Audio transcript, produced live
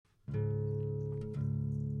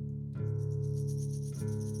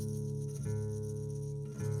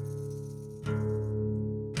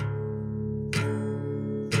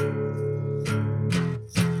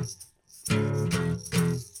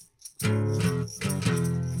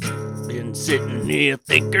been sitting here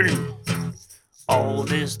thinking. All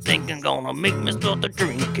this thinking gonna make me start to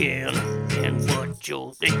drinking. And what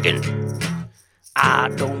you're thinking, I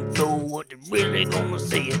don't know what you're really gonna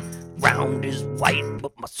say. Round is white,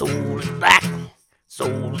 but my soul is black.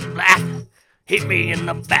 Soul is black. Hit me in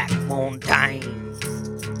the back one time.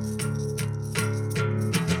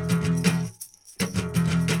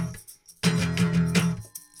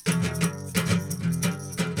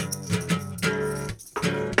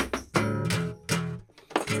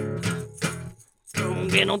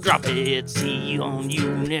 Gonna drop it. See on you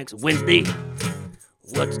next Wednesday.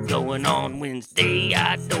 What's going on Wednesday?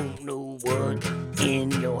 I don't know what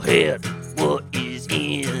in your head. What is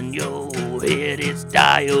in your head? It's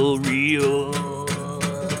diarrhea.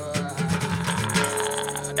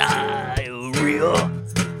 Diarrhea.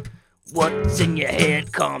 What's in your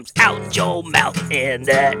head comes out your mouth, and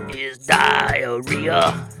that is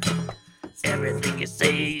diarrhea. Everything you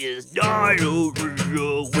say is diarrhea.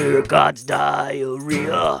 We're God's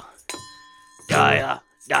diarrhea.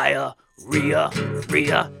 Diarrhea,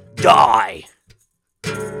 rhea, die.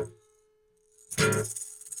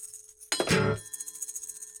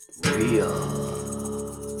 Rhea.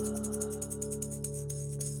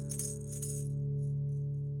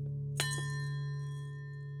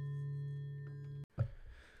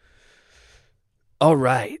 All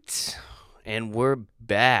right, and we're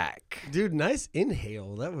back. Dude, nice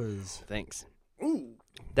inhale. That was... Thanks. Ooh.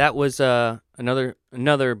 That was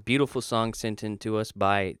another beautiful song sent in to us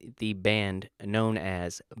by the band known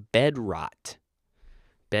as Bedrot.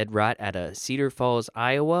 Bedrot out of Cedar Falls,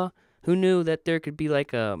 Iowa. Who knew that there could be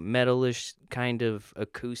like a metalish kind of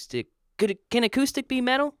acoustic? Can acoustic be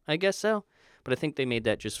metal? I guess so. But I think they made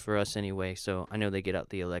that just for us anyway. So I know they get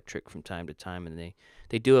out the electric from time to time, and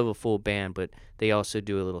they do have a full band, but they also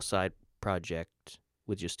do a little side project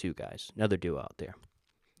with just two guys. Another duo out there.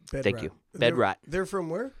 Bedrot. Thank you. Bedrot. They're from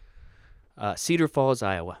where? Cedar Falls,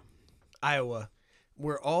 Iowa. Iowa.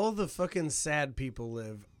 Where all the fucking sad people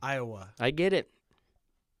live. Iowa. I get it.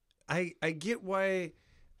 I get why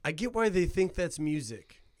they think that's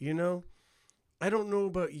music, you know? I don't know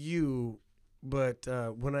about you, but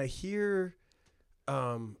when I hear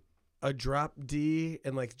a drop D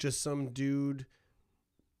and like just some dude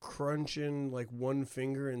crunching like one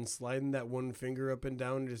finger and sliding that one finger up and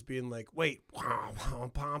down and just being like, wait,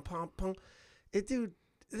 dude,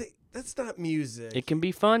 that's not music. It can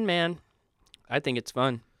be fun, man. I think it's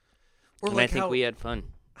fun. Or and like I think we had fun.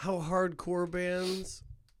 How hardcore bands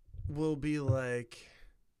will be like,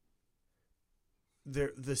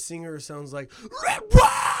 the singer sounds like,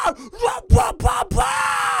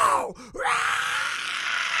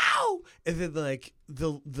 and then like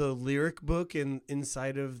the lyric book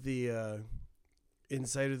inside of the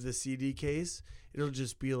CD case, it'll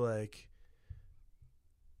just be like,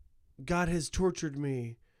 God has tortured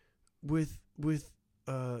me with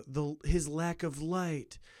his lack of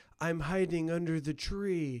light. I'm hiding under the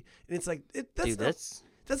tree, and it's like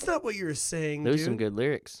that's not what you're saying. Those dude. are some good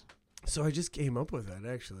lyrics. So I just came up with that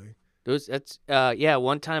actually. Yeah.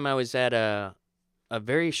 One time I was at a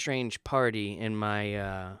very strange party in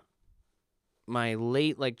my my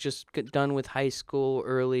late, like just got done with high school,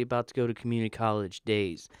 early about to go to community college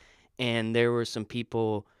days, and there were some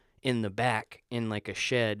people in the back in like a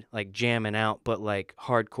shed, like jamming out, but like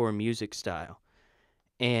hardcore music style,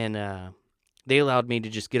 and they allowed me to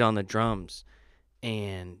just get on the drums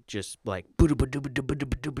and just like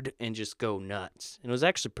and just go nuts. And it was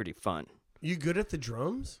actually pretty fun. You good at the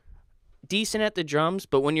drums? Decent at the drums,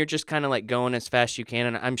 but when you're just kind of like going as fast as you can,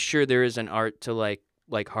 and I'm sure there is an art to like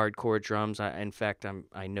hardcore drums. In fact,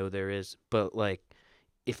 I know there is. But like,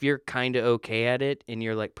 if you're kind of okay at it and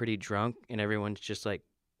you're like pretty drunk and everyone's just like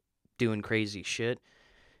doing crazy shit,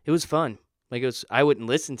 it was fun. Like I wouldn't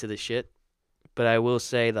listen to the shit, but I will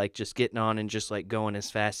say like just getting on and just like going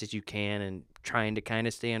as fast as you can and trying to kind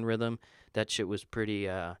of stay in rhythm. That shit was pretty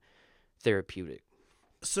therapeutic.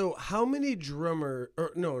 So how many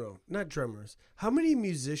not drummers. How many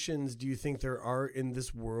musicians do you think there are in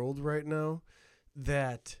this world right now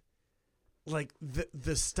that like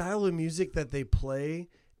the style of music that they play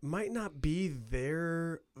might not be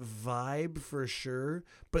their vibe for sure,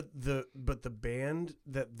 but the band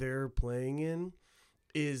that they're playing in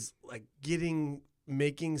is like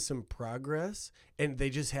making some progress, and they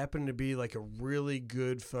just happen to be like a really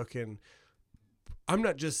good fucking, I'm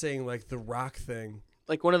not just saying like the rock thing.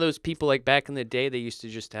 Like one of those people like back in the day, they used to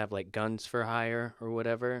just have like guns for hire or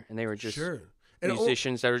whatever, and they were just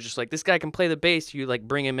musicians that were just like, this guy can play the bass. You like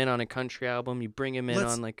bring him in on a country album. You bring him in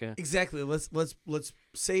on like a... Exactly. Let's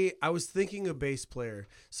say I was thinking a bass player.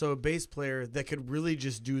 So a bass player that could really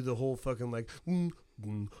just do the whole fucking like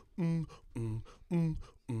mm, mm, mm, mm,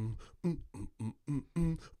 mm, mm, mm, mm,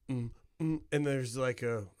 mm, mm, mm. And there's like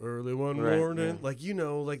a early one Right, morning, yeah. like, you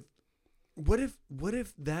know, like what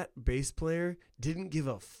if that bass player didn't give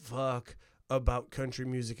a fuck about country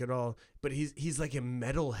music at all, but he's like a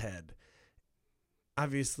metalhead.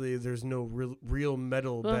 Obviously, there's no real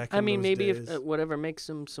metal Well, back I in mean, those maybe days. if whatever makes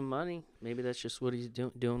him some money, maybe that's just what he's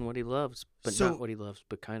doing what he loves, but So not what he loves,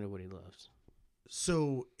 but kind of what he loves.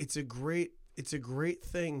 so it's a great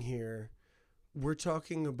thing here. We're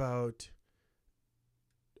talking about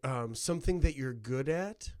something that you're good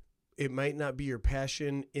at. It might not be your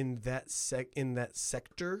passion in that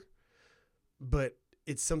sector, but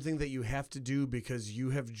it's something that you have to do because you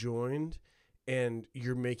have joined and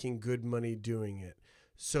you're making good money doing it.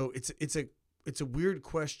 So it's a weird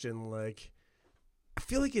question. Like, I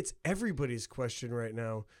feel like it's everybody's question right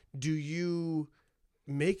now. Do you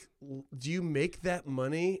make that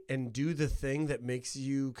money and do the thing that makes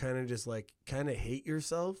you kind of just like kind of hate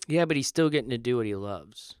yourself? Yeah, but he's still getting to do what he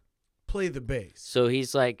loves. Play the bass. So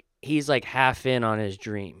he's like half in on his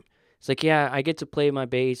dream. It's like, yeah, I get to play my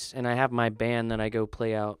bass and I have my band that I go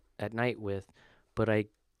play out at night with, but I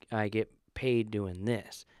get paid doing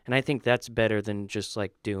this. And I think that's better than just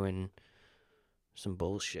like doing some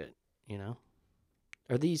bullshit, you know?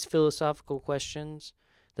 Are these philosophical questions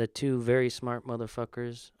that two very smart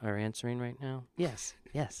motherfuckers are answering right now? Yes.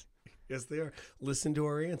 Yes. Yes, they are. Listen to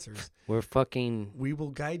our answers. We're fucking We will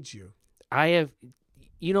guide you.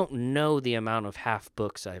 you don't know the amount of half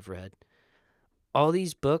books I've read. All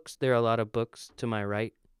these books, there are a lot of books to my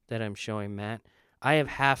right that I'm showing Matt. I have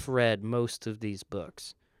half read most of these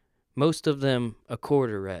books. Most of them a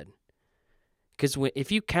quarter read. Because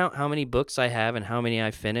if you count how many books I have and how many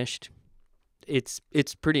I finished, it's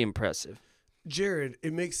pretty impressive. Jarrod,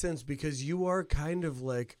 it makes sense because you are kind of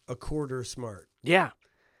like a quarter smart. Yeah.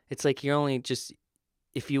 It's like you're only just,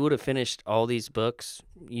 if you would have finished all these books,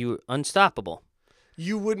 you're unstoppable.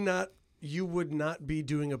 You would not be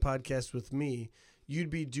doing a podcast with me. You'd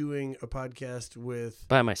be doing a podcast with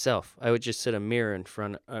By myself. I would just set a mirror in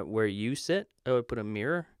front where you sit. I would put a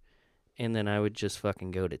mirror, and then I would just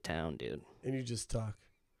fucking go to town, dude. and you just talk.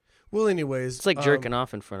 Well, anyways, It's like jerking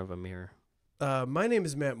off in front of a mirror. My name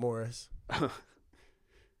is Matt Morris,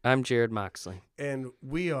 I'm Jarrod Moxley. and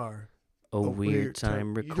we are A weird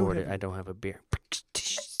time You don't recorded. have- I don't have a beer.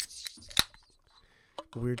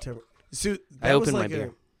 Weird time. So I opened my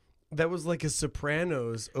beer. That was like a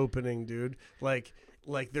Sopranos opening, dude. Like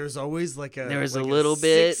there's always like a There was like a little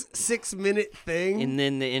bit. 6-minute thing, And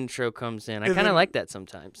then the intro comes in. I And kind of then- like that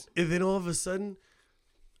sometimes. and then all of a sudden,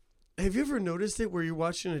 have you ever noticed it where you're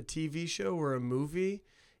watching a TV show or a movie,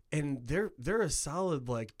 and they're a solid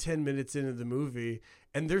like 10 minutes into the movie,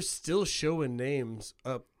 and they're still showing names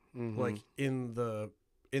up like in the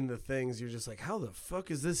things. You're just like, how the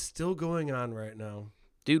fuck is this still going on right now?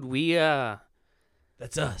 Dude,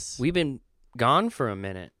 That's us. we've been gone for a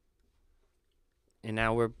minute. And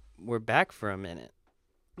now we're back for a minute.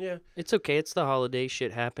 Yeah. It's okay. It's the holiday.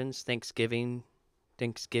 Shit happens. Thanksgiving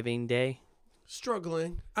Day.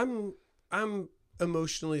 Struggling. I'm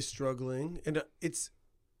emotionally struggling, and it's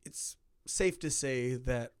safe to say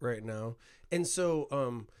that right now. And so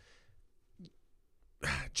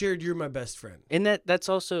Jarrod, you're my best friend. And that's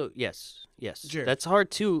also yes. Jarrod. That's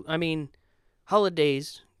hard too. I mean,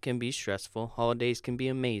 holidays can be stressful. Holidays can be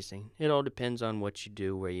amazing. It all depends on what you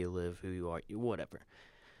do, where you live, who you are, whatever.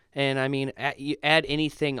 And I mean, you add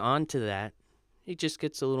anything onto that, it just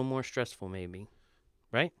gets a little more stressful, maybe.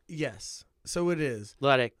 Right? Yes. So it is. A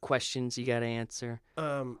lot of questions you got to answer.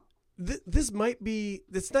 This might be.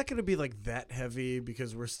 It's not going to be like that heavy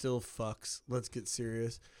because we're still fucks. Let's get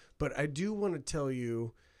serious. But I do want to tell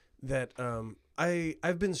you that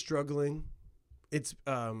I've been struggling. It's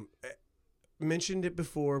mentioned it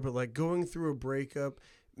before, but like going through a breakup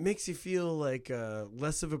makes you feel like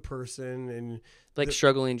less of a person, and Like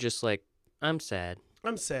struggling, just like, I'm sad.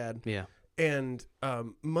 I'm sad. Yeah. And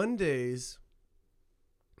Mondays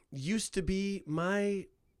used to be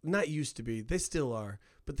not used to be, they still are,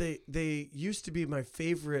 but they used to be my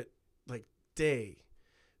favorite like day,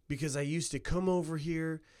 because I used to come over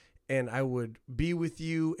here and I would be with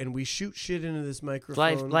you and we shoot shit into this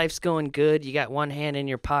microphone. Life's going good. You got one hand in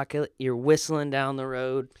your pocket. You're whistling down the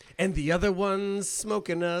road. And the other one's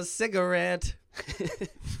smoking a cigarette.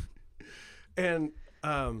 And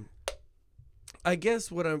I guess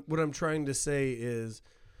what I'm trying to say is,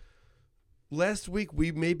 last week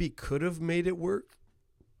we maybe could have made it work.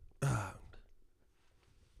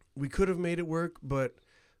 We could have made it work, but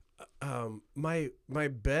my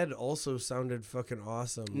bed also sounded fucking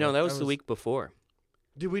awesome. No, Like, that was the week before.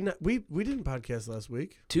 Did we not? We didn't podcast last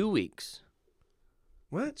week. 2 weeks.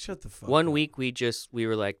 What? Shut the fuck up. 1 week we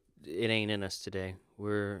were like, it ain't in us today.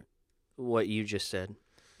 We're what you just said.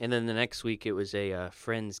 And then the next week it was a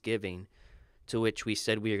Friendsgiving, to which we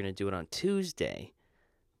said we were going to do it on Tuesday.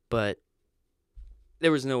 But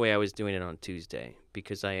there was no way I was doing it on Tuesday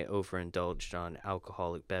because I overindulged on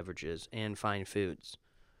alcoholic beverages and fine foods.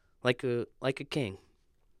 Like a king.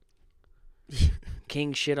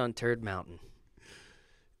 King shit on Turd Mountain.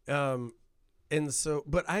 And so,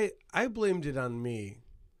 but I blamed it on me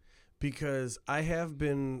because I have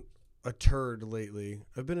been a turd lately.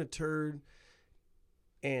 I've been a turd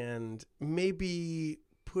and maybe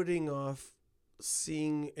putting off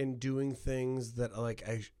seeing and doing things that like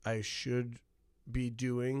I should be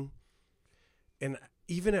doing. And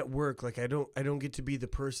even at work, like I don't get to be the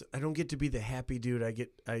person, I don't get to be the happy dude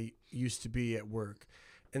I used to be at work.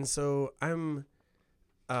 And so I'm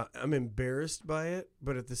embarrassed by it,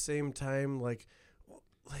 but at the same time, like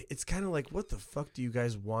it's kind of like, what the fuck do you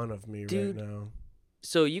guys want of me, dude, right now?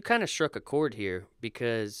 So you kind of struck a chord here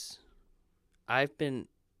because I've been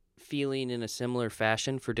feeling in a similar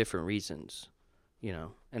fashion for different reasons, you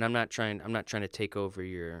know. And I'm not trying to take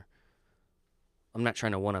over I'm not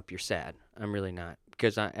trying to one up your sad. I'm really not,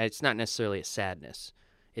 because it's not necessarily a sadness.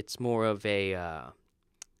 It's more of a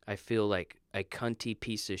I feel like a cunty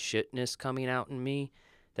piece of shitness coming out in me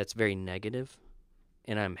that's very negative,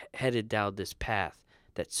 and I'm headed down this path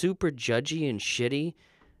that's super judgy and shitty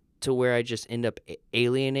to where I just end up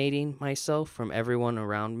alienating myself from everyone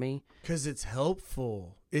around me. Because it's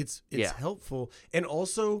helpful. It's helpful. And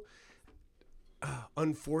also,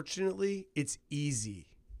 unfortunately, it's easy.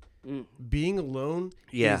 Being alone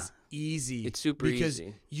is easy. It's super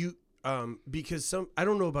easy. Because I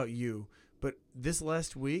don't know about you, but this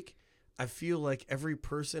last week, I feel like every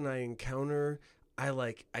person I encounter,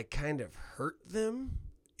 I kind of hurt them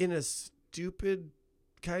in a stupid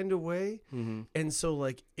kind of way. Mm-hmm. And so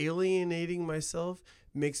like alienating myself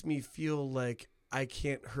makes me feel like I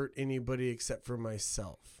can't hurt anybody except for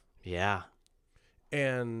myself. Yeah.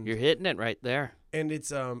 And you're hitting it right there. And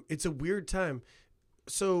it's a weird time.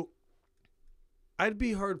 So I'd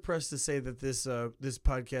be hard pressed to say that this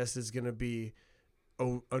podcast is going to be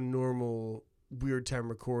a normal weird time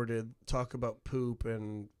recorded, talk about poop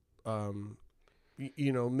and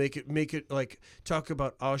make it like talk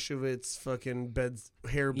about Auschwitz fucking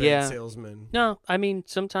hairbed salesman. No, I mean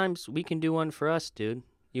sometimes we can do one for us, dude.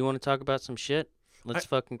 You want to talk about some shit? Let's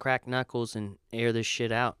fucking crack knuckles and air this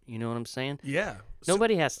shit out. You know what I'm saying? Yeah.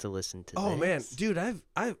 Nobody has to listen to this. Oh man, dude,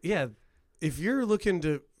 I've if you're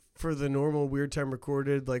looking for the normal weird time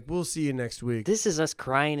recorded, like we'll see you next week. This is us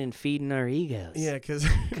crying and feeding our egos. Yeah, cuz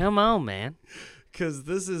come on, man. Cuz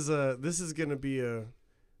this is going to be a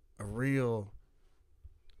real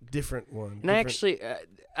different one. And actually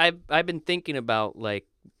I've been thinking about, like,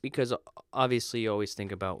 because obviously you always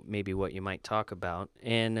think about maybe what you might talk about,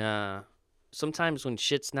 and sometimes when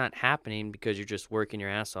shit's not happening because you're just working your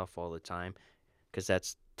ass off all the time,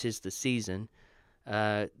 because tis the season,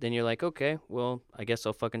 then you're like, okay, well, I guess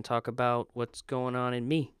I'll fucking talk about what's going on in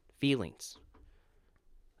me, feelings.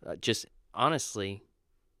 Just honestly,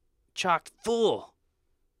 chocked full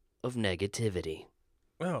of negativity.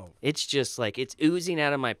 Oh. It's just like it's oozing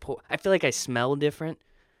out of my I feel like I smell different.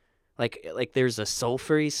 Like there's a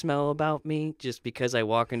sulfury smell about me just because I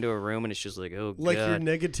walk into a room and it's just like, oh, like God. Your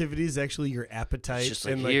negativity is actually your appetite. It's just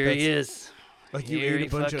like, and here he is. Like here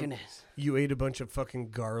you ate a bunch of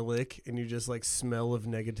fucking garlic and you just like smell of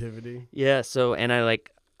negativity. Yeah. So, and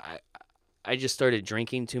I just started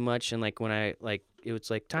drinking too much, and like when it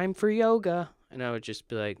was like time for yoga, and I would just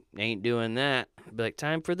be like, ain't doing that. I'd be like,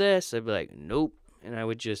 time for this. I'd be like, nope. And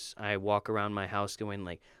I walk around my house going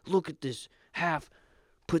like, look at this half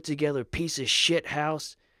put together piece of shit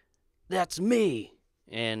house. That's me.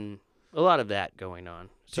 And a lot of that going on.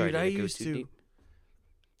 Sorry, dude,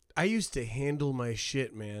 I used to handle my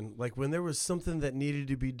shit, man. Like when there was something that needed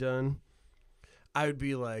to be done, I would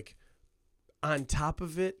be like on top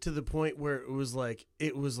of it to the point where it was like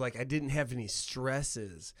I didn't have any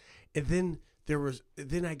stresses. And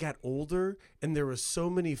then I got older and there was so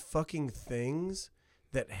many fucking things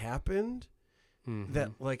that happened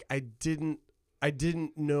that like I didn't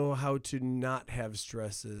know how to not have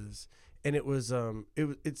stresses. And it was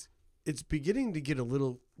it's beginning to get a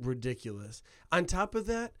little ridiculous. On top of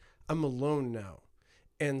that, I'm alone now.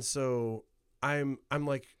 And so I'm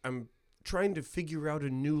trying to figure out a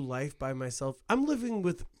new life by myself. I'm living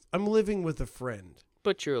with a friend.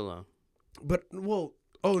 But you're alone. But well,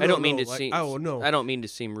 oh no, I don't mean no, to like, seem. oh no, I don't mean to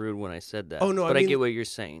seem rude when I said that. Oh no, but I mean, I get what you're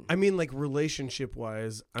saying. I mean, like relationship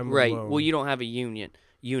wise, I'm right. alone. Well, you don't have a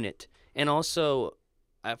unit, and also,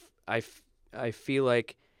 I feel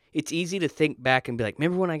like it's easy to think back and be like,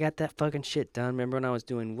 remember when I got that fucking shit done? Remember when I was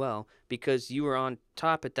doing well? Because you were on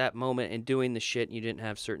top at that moment and doing the shit and you didn't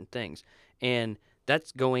have certain things. And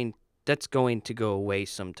that's going to go away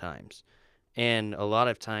sometimes. And a lot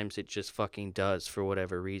of times it just fucking does for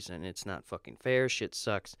whatever reason. It's not fucking fair. Shit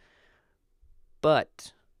sucks.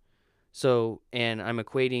 But, and I'm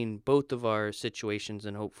equating both of our situations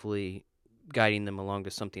and hopefully guiding them along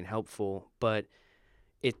to something helpful. But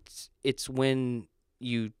it's when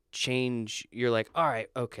you change, you're like, all right,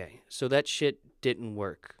 okay, so that shit didn't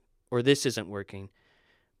work, or this isn't working,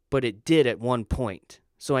 but it did at one point.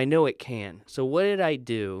 So I know it can. So what did I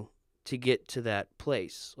do to get to that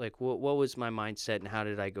place? Like, what was my mindset and how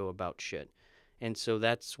did I go about shit? And so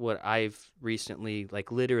that's what I've recently,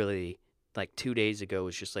 like literally, like 2 days ago,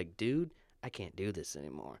 was just like, dude, I can't do this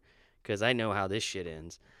anymore because I know how this shit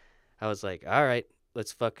ends. I was like, all right,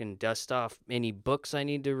 let's fucking dust off any books I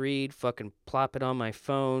need to read, fucking plop it on my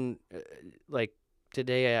phone. Like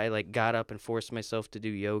today I like got up and forced myself to do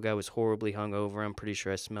yoga. I was horribly hungover. I'm pretty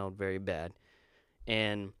sure I smelled very bad.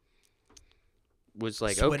 And was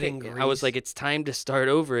like, Sweating okay. grease. I was like, it's time to start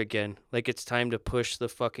over again. Like it's time to push the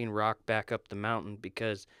fucking rock back up the mountain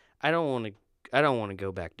because I don't want to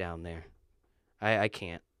go back down there. I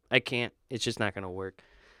can't. It's just not going to work.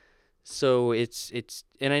 So it's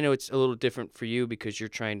and I know it's a little different for you because you're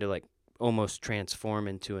trying to like almost transform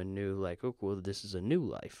into a new, like, oh well, this is a new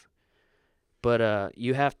life. But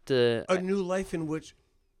you have to A new life in which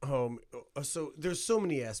so there's so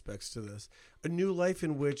many aspects to this. A new life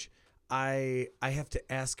in which I have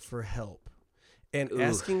to ask for help. And Ooh,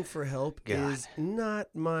 asking for help God. is not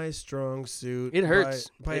my strong suit. It hurts.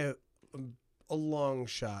 By a long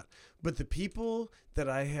shot. But the people that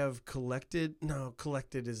I have collected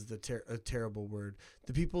is a terrible word.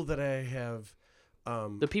 The people that I have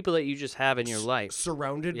the people that you just have in your life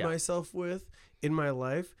surrounded myself with in my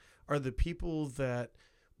life are the people that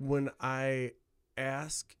when I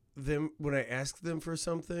ask them for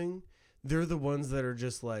something, they're the ones that are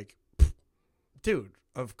just like, dude,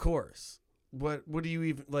 of course. What do you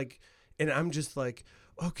even like? And I'm just like,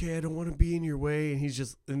 okay, I don't want to be in your way.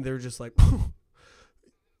 And they're just like,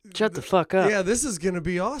 shut the fuck up. Yeah, this is going to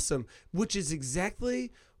be awesome, which is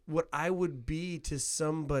exactly what I would be to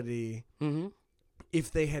somebody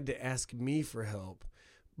if they had to ask me for help.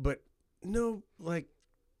 But no, like,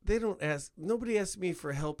 nobody asks me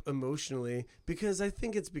for help emotionally because I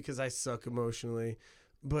think it's because I suck emotionally.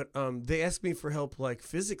 But they ask me for help, like,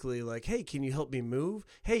 physically, like, hey, can you help me move?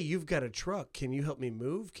 Hey, you've got a truck. Can you help me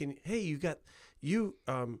move?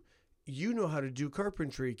 You know how to do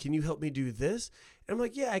carpentry. Can you help me do this? And I'm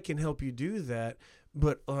like, yeah, I can help you do that.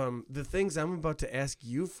 But the things I'm about to ask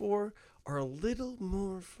you for are a little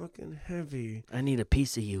more fucking heavy. I need a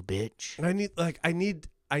piece of you, bitch. And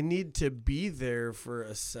I need to be there for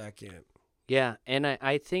a second. Yeah, and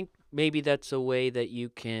I think maybe that's a way that you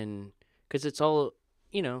can, because it's all,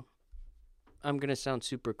 I'm going to sound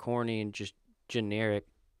super corny and just generic,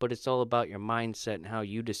 but it's all about your mindset and how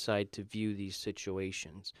you decide to view these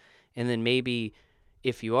situations. And then maybe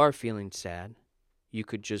if you are feeling sad, you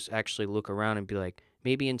could just actually look around and be like,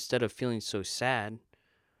 maybe instead of feeling so sad,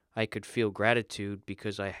 I could feel gratitude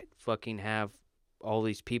because I fucking have all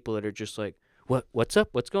these people that are just like, what's up?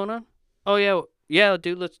 What's going on? Oh, yeah,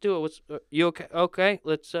 dude, let's do it. You okay? Okay,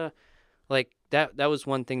 let's, like, that was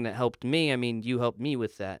one thing that helped me. I mean, you helped me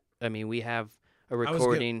with that. I mean, we have a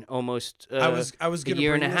recording almost I was a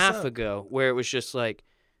year and a half ago where it was just like,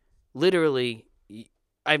 literally,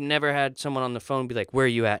 I've never had someone on the phone be like, where are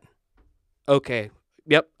you at? Okay,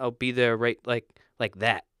 yep, I'll be there right, like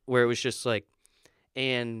that, where it was just like,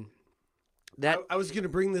 and that. I was going to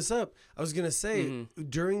bring this up. I was going to say,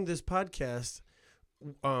 during this podcast,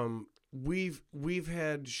 we've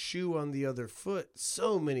had shoe on the other foot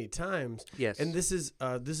so many times. Yes. And this is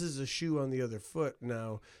a shoe on the other foot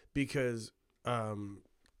now because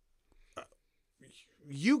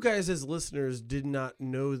you guys as listeners did not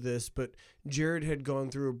know this, but Jarrod had gone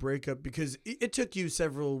through a breakup because it took you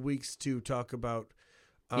several weeks to talk about.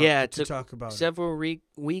 It took several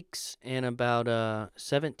weeks and about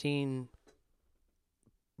 17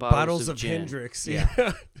 bottles of gin. Hendrix.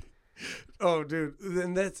 Yeah. Oh, dude,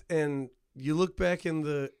 and you look back in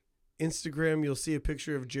the Instagram, you'll see a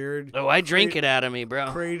picture of Jarrod. Oh, I drink it out of me,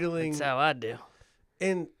 bro. Cradling. That's how I do.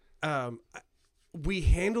 And we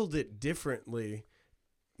handled it differently.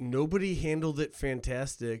 Nobody handled it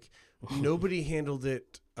fantastic. Nobody handled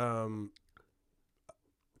it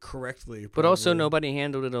correctly. Probably. But also nobody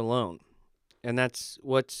handled it alone. And that's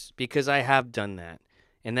because I have done that.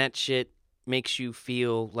 And that shit makes you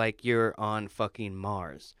feel like you're on fucking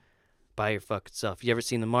Mars by your fucking self. You ever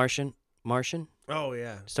seen The Martian? Martian? Oh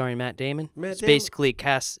yeah, starring Matt Damon. Matt It's Damon. basically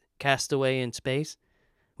Castaway in Space,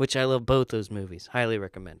 which I love both those movies. Highly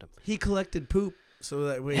recommend them. He collected poop so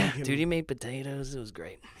that way Yeah, he can. dude, he made potatoes. It was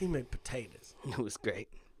great. He made potatoes. It was great.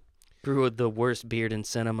 Grew the worst beard in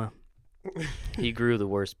cinema. He grew the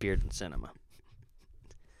worst beard in cinema.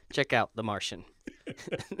 Check out The Martian.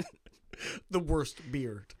 The worst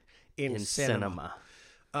beard in cinema.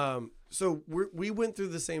 So we went through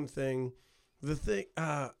the same thing. The thing,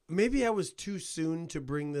 maybe I was too soon to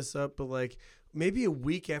bring this up, but like maybe a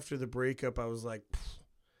week after the breakup, I was like,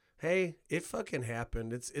 "Hey, it fucking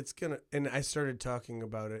happened. It's gonna." And I started talking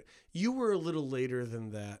about it. You were a little later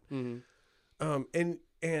than that,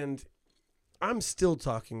 and I'm still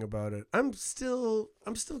talking about it. I'm still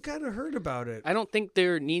kind of hurt about it. I don't think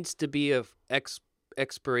there needs to be a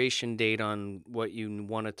expiration date on what you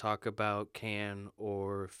want to talk about, can,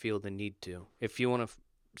 or feel the need to. If you want to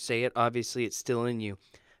say it, obviously it's still in you.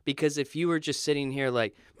 Because if you were just sitting here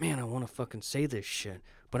like, man, I want to fucking say this shit,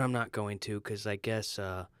 but I'm not going to because I guess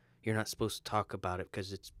you're not supposed to talk about it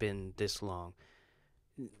because it's been this long.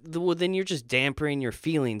 Well, then you're just dampening your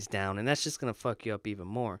feelings down, and that's just going to fuck you up even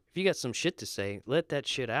more. If you got some shit to say, let that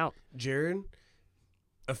shit out. Jarrod,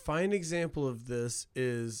 a fine example of this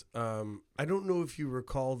is, I don't know if you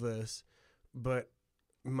recall this, but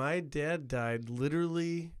my dad died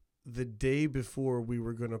literally the day before we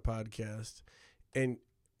were going to podcast. And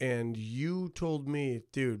you told me,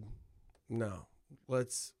 dude, no,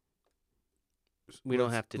 we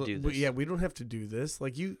don't have to do this. Yeah, we don't have to do this.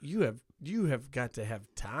 Like you have got to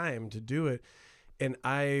have time to do it. And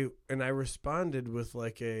I responded with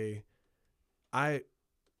like I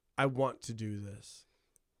want to do this.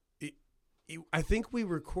 I think we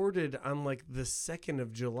recorded on like the 2nd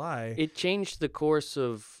of July. It changed the course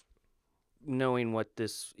of knowing what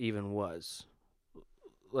this even was,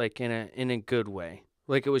 like in a good way.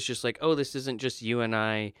 Like it was just like, oh, this isn't just you and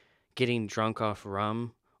I getting drunk off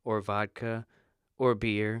rum or vodka or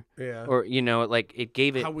beer, or like it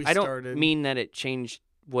gave it. I don't mean that it changed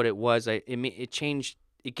what it was. It changed.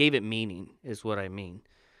 It gave it meaning, is what I mean.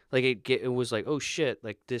 Like it was like, oh shit,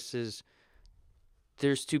 like this is.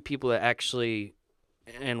 There's two people that actually,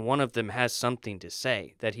 and one of them has something to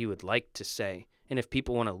say that he would like to say. And if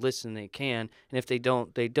people want to listen, they can. And if they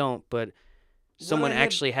don't, they don't. But someone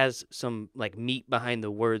actually has some like meat behind the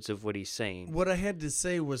words of what he's saying. What I had to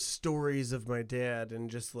say was stories of my dad and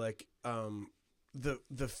just like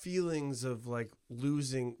the feelings of like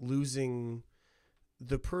losing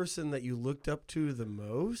the person that you looked up to the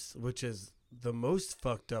most, which is the most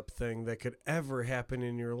fucked up thing that could ever happen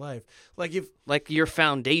in your life. Like your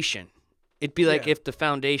foundation. It'd be like if the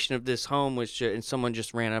foundation of this home was and someone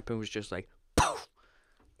just ran up and was just like, poof,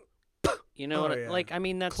 poof, like, I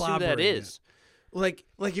mean, that's who that is. Like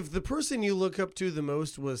if the person you look up to the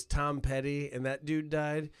most was Tom Petty and that dude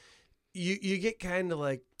died, you get kind of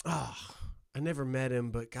like, oh, I never met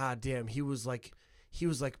him, but goddamn, he was like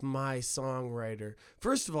my songwriter.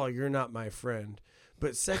 First of all, you're not my friend.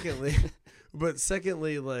 But secondly,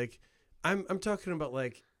 like I'm talking about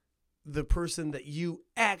like the person that you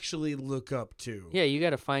actually look up to. Yeah, you got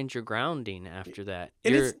to find your grounding after that.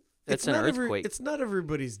 And that's an earthquake. It's not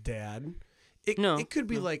everybody's dad. It could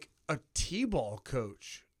be like a T-ball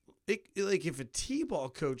coach. Like if a T-ball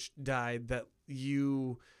coach died that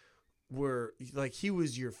you were like he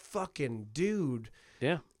was your fucking dude.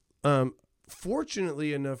 Yeah.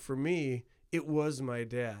 Fortunately enough for me, it was my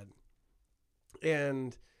dad.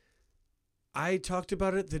 And I talked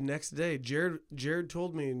about it the next day. Jarrod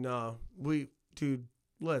told me, "Nah,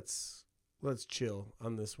 let's chill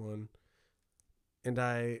on this one." And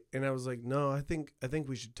I was like, "No, I think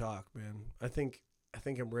we should talk, man. I think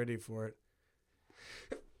I'm ready for it."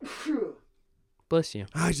 Bless you.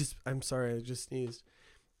 I'm sorry, I just sneezed.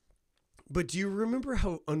 But do you remember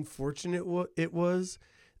how unfortunate it was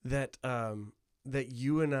that that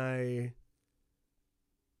you and I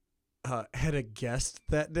had a guest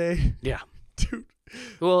that day? Yeah. Dude.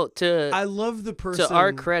 Well, I love the person. To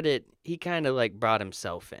our credit, he kind of like brought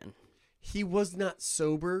himself in. He was not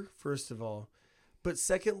sober, first of all. But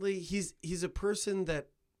secondly, he's a person that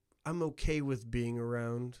I'm okay with being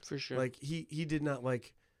around. For sure. Like he did not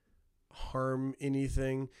like harm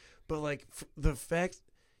anything. But like the fact,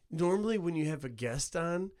 normally when you have a guest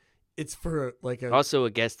on, it's for like also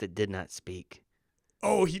a guest that did not speak.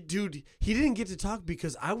 Oh, he didn't get to talk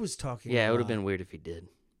because I was talking. Yeah, it would have been weird if he did.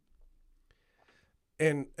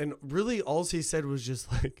 And really, all he said was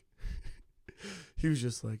just like, he was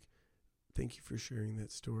just like, "Thank you for sharing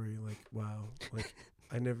that story. Like, wow, like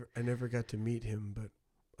I never got to meet him, but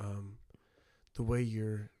the way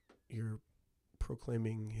you're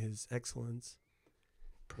proclaiming his excellence,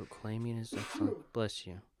 Proclaiming his excellence. Bless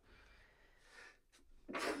you.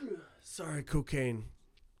 Sorry, cocaine.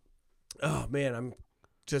 Oh man, I'm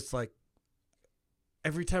just like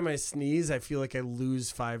every time I sneeze, I feel like I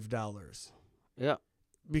lose $5 Yep.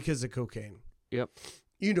 because of cocaine. Yep.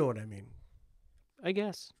 You know what I mean. I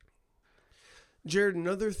guess. Jarrod,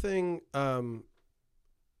 another thing,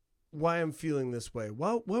 why I'm feeling this way.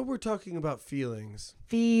 While we're talking about feelings.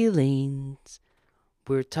 Feelings.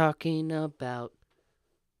 We're talking about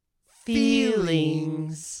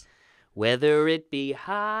feelings. Whether it be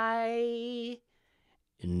high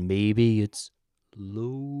and maybe it's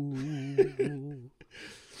low.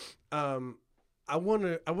 I want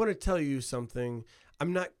to tell you something.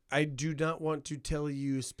 I do not want to tell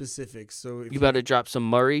you specifics. So if You about to drop some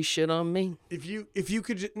Murray shit on me? if you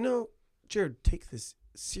could no, Jarrod, take this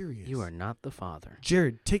serious. You are not the father.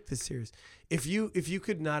 Jarrod, take this serious. If you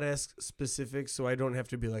could not ask specifics, so I don't have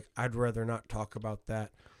to be like, I'd rather not talk about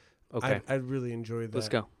that. Okay. I'd really enjoy that. Let's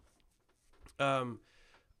go.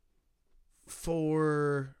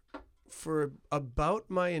 For about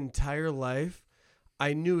my entire life,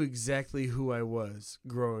 I knew exactly who I was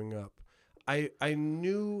growing up. I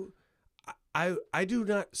knew I do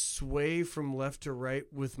not sway from left to right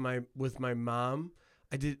with my mom.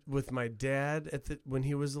 I did with my dad when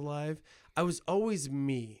he was alive. I was always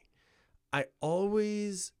me. I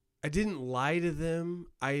didn't lie to them.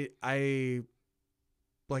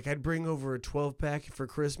 Like I'd bring over a 12-pack for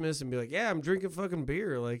Christmas and be like, "Yeah, I'm drinking fucking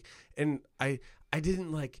beer." Like, and I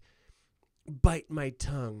didn't like bite my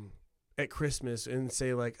tongue at Christmas and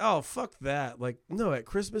say like, "Oh, fuck that." Like, no, at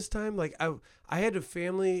Christmas time, like I had a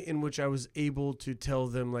family in which I was able to tell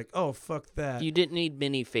them like, "Oh, fuck that." You didn't need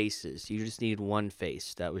many faces. You just needed one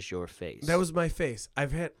face. That was your face. That was my face.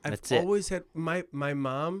 I've That's always had my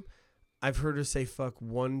mom. I've heard her say fuck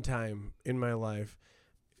one time in my life.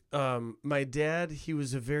 My dad, he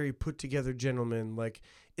was a very put together gentleman. Like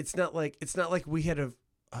it's not like we had a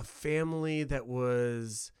family that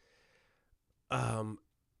was not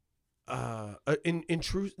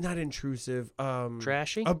intrusive,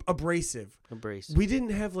 trashy, abrasive. We didn't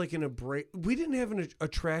have like we didn't have a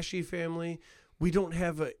trashy family. We don't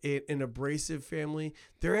have an abrasive family.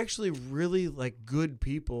 They're actually really like good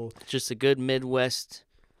people. Just a good Midwest,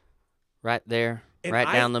 right there,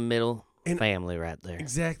 down the middle. Family right there.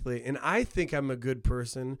 Exactly. And I think I'm a good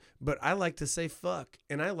person, but I like to say fuck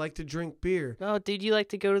and I like to drink beer. Oh, dude, you like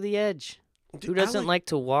to go to the edge. Dude, who doesn't like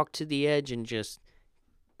to walk to the edge and just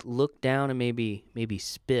look down and maybe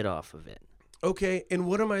spit off of it? Okay, and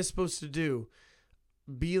what am I supposed to do?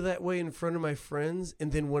 Be that way in front of my friends,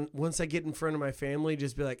 and then once I get in front of my family,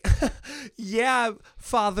 just be like, "Yeah,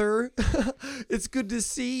 father, it's good to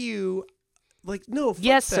see you." Like, no, fuck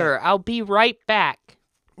yes, that. sir. I'll be right back.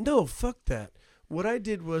 No, fuck that. What I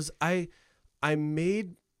did was I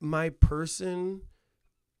made my person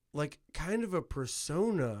like kind of a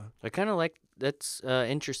persona. I kind of like that's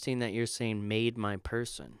interesting that you're saying made my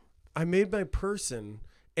person. I made my person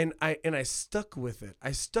and I stuck with it.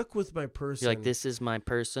 I stuck with my person. You're like, this is my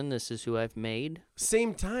person. This is who I've made.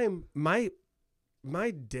 Same time, my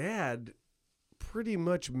dad pretty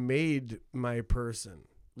much made my person.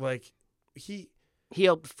 Like he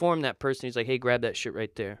helped form that person. He's like, hey, grab that shit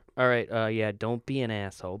right there. All right, yeah, don't be an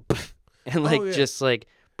asshole. And just like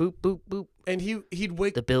boop, boop, boop. And he'd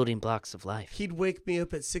wake the building blocks of life. He'd wake me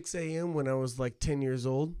up at 6 a.m. when I was like 10 years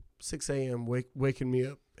old. 6 a.m. waking me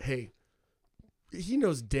up. Hey, he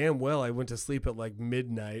knows damn well I went to sleep at like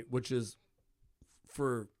midnight, which is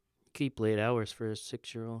for keep late hours for a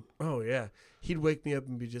 6-year-old. Oh yeah, he'd wake me up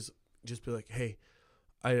and be just be like, hey,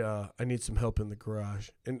 I need some help in the garage,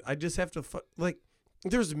 and I just have to like.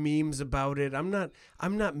 There's memes about it. I'm not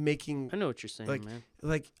making. I know what you're saying, man.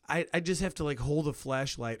 Like I just have to like hold a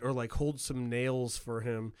flashlight or like hold some nails for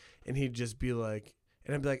him, and he'd just be like,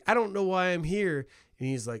 and I'd be like, I don't know why I'm here, and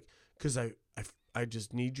he's like, because I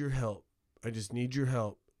just need your help. I just need your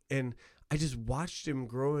help, and I just watched him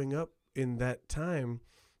growing up in that time,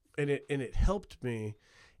 and it helped me,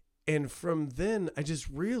 and from then I just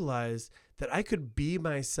realized that I could be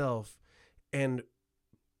myself, and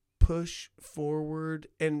push forward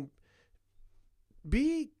and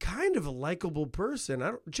be kind of a likable person.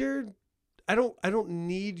 Jarrod, I don't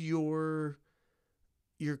need your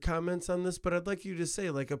comments on this, but I'd like you to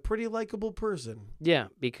say like a pretty likable person. Yeah,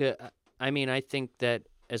 because I mean, I think that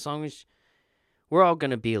as long as we're all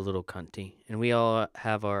going to be a little cunty and we all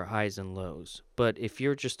have our highs and lows, but if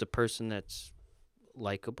you're just a person that's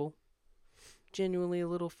likable, genuinely a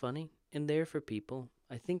little funny and there for people,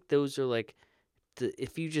 I think those are like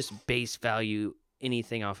if you just base value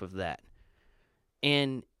anything off of that.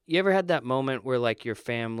 And you ever had that moment where like your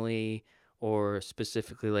family or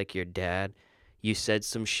specifically like your dad, you said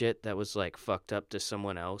some shit that was like fucked up to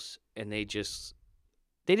someone else, and they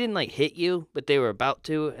didn't like hit you, but they were about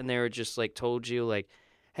to, and they were just like told you like,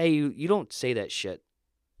 hey, you don't say that shit.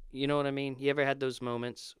 You know what I mean? You ever had those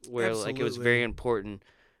moments where like it was very Absolutely. important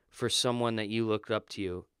for someone that you looked up to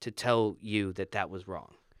you to tell you that that was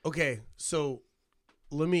wrong? Okay, so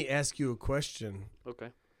let me ask you a question. Okay.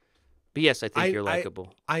 But yes, I think you're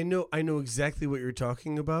likable. I know exactly what you're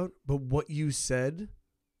talking about, but what you said,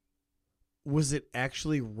 was it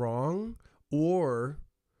actually wrong, or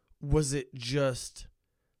was it just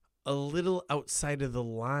a little outside of the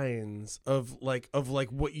lines of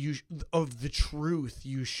what you of the truth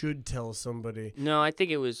you should tell somebody? No, I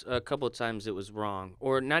think it was a couple of times it was wrong,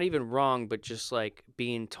 or not even wrong, but just like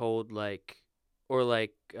being told like, or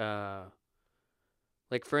like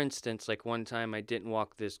for instance, like one time I didn't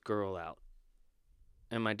walk this girl out,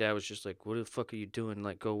 and my dad was just like, "What the fuck are you doing?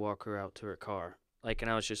 Like, go walk her out to her car." Like,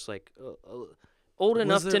 and I was just like, old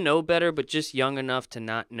enough to know better, but just young enough to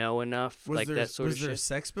not know enough, like that sort of shit. Was there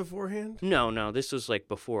sex beforehand? No, this was like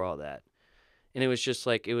before all that, and it was just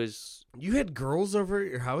like it was. You had girls over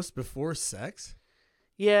at your house before sex?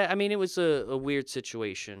 Yeah, I mean it was a weird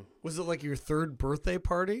situation. Was it like your third birthday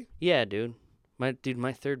party? Yeah, dude. My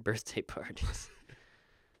third birthday parties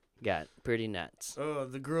got pretty nuts. Oh,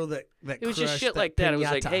 the girl that It was just shit like that. It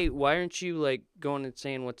was like, hey, why aren't you like going and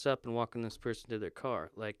saying what's up and walking this person to their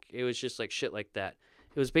car? Like, it was just like shit like that.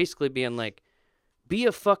 It was basically being like, be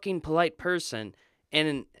a fucking polite person.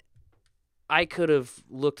 And I could have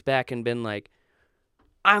looked back and been like,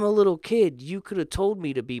 I'm a little kid. You could have told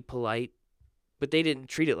me to be polite. But they didn't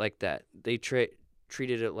treat it like that. They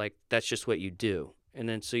treated it like that's just what you do. And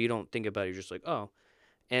then so you don't think about it. You're just like, oh.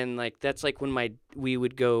 And like that's like when we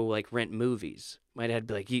would go like rent movies. My dad would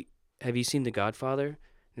be like, have you seen The Godfather? And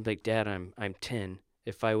I'd be like, Dad, I'm 10.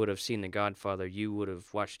 If I would have seen The Godfather, you would have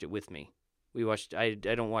watched it with me. I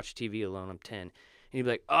don't watch TV alone. I'm 10. And he'd be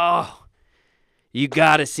like, oh, you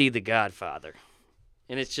got to see The Godfather.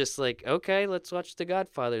 And it's just like, okay, let's watch The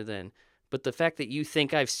Godfather then. But the fact that you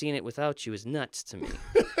think I've seen it without you is nuts to me.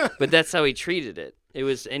 But that's how he treated it. It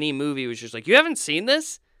was any movie was just like, you haven't seen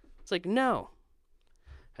this? It's like, no.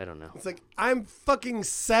 I don't know. It's like, I'm fucking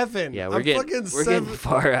 7. Yeah, we're getting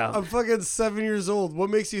far out. I'm fucking 7 years old. What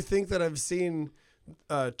makes you think that I've seen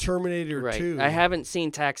Terminator 2? I haven't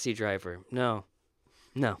seen Taxi Driver. No.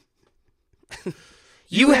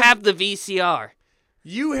 You have the VCR.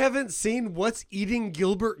 You haven't seen What's Eating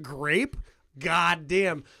Gilbert Grape? God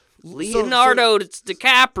damn. Leonardo, it's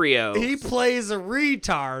DiCaprio. He plays a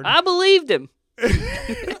retard. I believed him.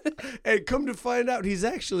 And come to find out, he's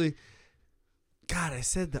actually... God, I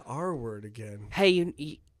said the R word again. Hey,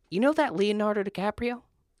 you know that Leonardo DiCaprio?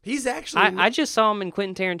 He's actually... I just saw him in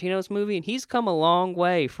Quentin Tarantino's movie, and he's come a long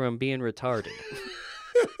way from being retarded.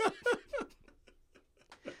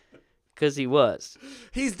 Because he was.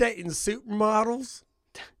 He's dating supermodels.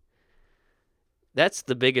 That's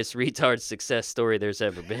the biggest retard success story there's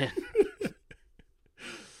ever been.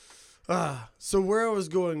 So where I was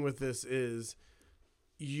going with this is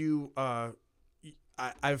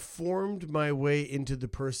I've formed my way into the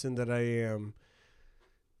person that I am.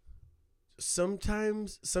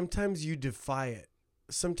 Sometimes you defy it.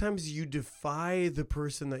 Sometimes you defy the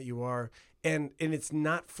person that you are, and it's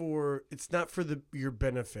not for your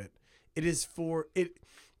benefit. It is for it.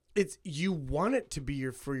 It's you want it to be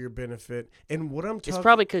for your benefit, and what I'm talking. It's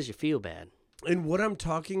probably because you feel bad. And what I'm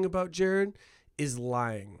talking about, Jarrod, is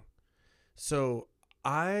lying. So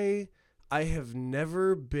I have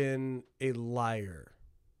never been a liar.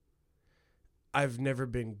 I've never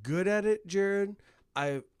been good at it, Jarrod.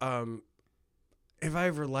 Have I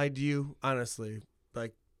ever lied to you? Honestly,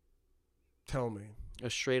 like, tell me. A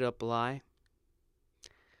straight up lie?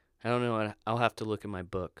 I don't know. I'll have to look in my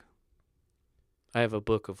book. I have a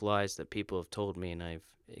book of lies that people have told me, and I've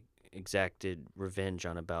exacted revenge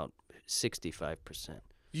on about 65%.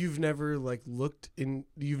 You've never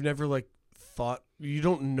you've never thought, you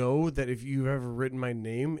don't know that if you've ever written my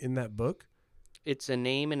name in that book? It's a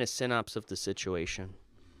name and a synopsis of the situation.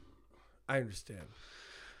 I understand.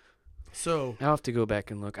 So I'll have to go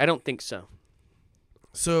back and look. I don't think so.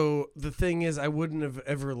 So the thing is, I wouldn't have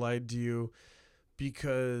ever lied to you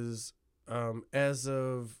because as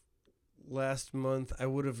of last month, I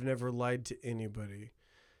would have never lied to anybody.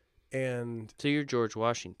 And so you're George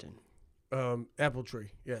Washington. Apple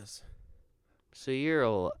tree, yes. So you're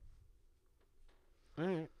all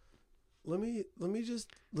right. Let me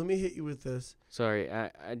hit you with this. Sorry,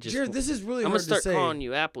 I just Jarrod, this is really I'm hard to say. gonna start calling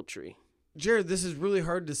you Apple Tree. Jarrod, this is really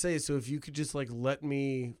hard to say. So if you could just let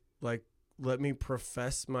me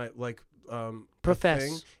profess my a Profess.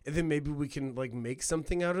 thing, and then maybe we can like make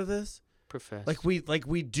something out of this. Profess. Like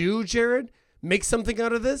we do, Jared. Make something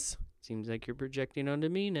out of this. Seems like you're projecting onto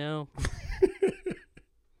me now.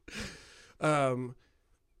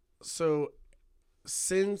 So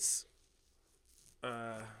since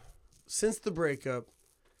the breakup,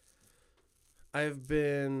 I've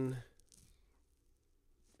been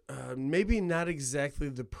maybe not exactly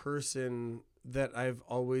the person that I've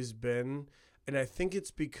always been, and I think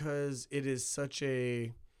it's because it is such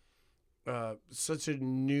a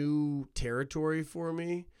new territory for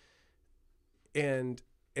me, and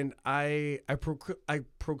I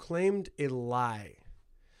proclaimed a lie,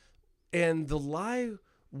 and the lie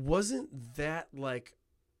wasn't that like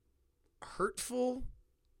hurtful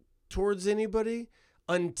towards anybody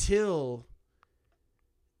until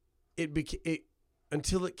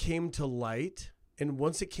until it came to light. And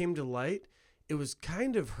once it came to light, it was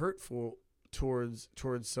kind of hurtful towards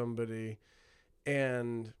somebody.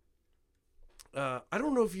 And I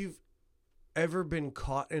don't know if you've ever been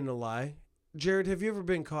caught in a lie. Jarrod, have you ever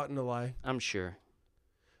been caught in a lie? I'm sure.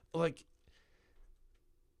 Like,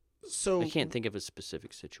 so I can't think of a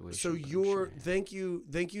specific situation. So thank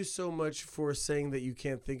you so much for saying that you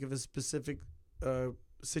can't think of a specific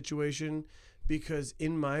situation, because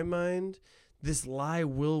in my mind, this lie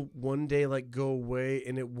will one day like go away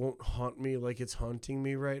and it won't haunt me like it's haunting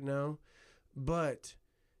me right now. But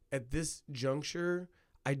at this juncture,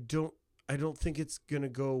 I don't think it's gonna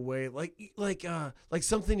go away. Like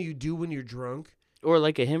something you do when you're drunk, or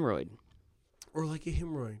like a hemorrhoid.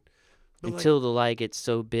 But until the lie gets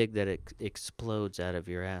so big that it explodes out of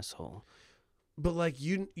your asshole. But like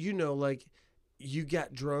you know, like you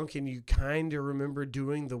got drunk and you kind of remember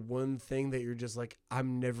doing the one thing that you're just like,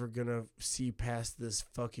 I'm never gonna see past this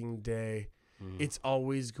fucking day. It's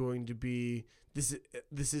always going to be this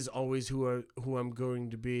is always who I'm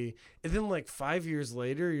going to be. And then like 5 years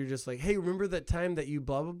later, you're just like, hey, remember that time that you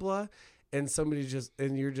blah blah blah, and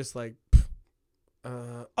you're just like,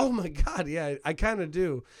 oh my god, yeah, I kind of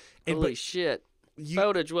do. Holy shit. If I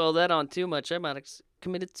would have dwelled that on too much, I might have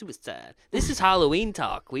committed suicide. This is Halloween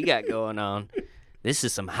talk we got going on. This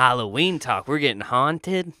is some Halloween talk. We're getting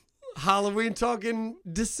haunted. Halloween talk in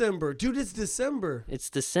December. Dude, it's December. It's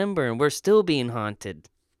December, and we're still being haunted.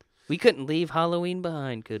 We couldn't leave Halloween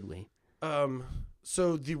behind, could we?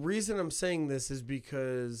 So the reason I'm saying this is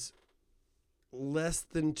because less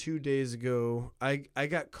than 2 days ago, I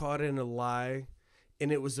got caught in a lie,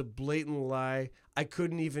 and it was a blatant lie. I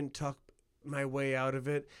couldn't even talk my way out of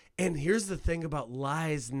it. And here's the thing about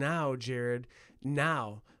lies now, Jarrod.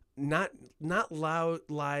 Now, not loud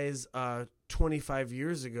lies 25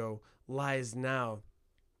 years ago. Lies now.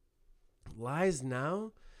 Lies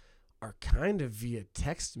now are kind of via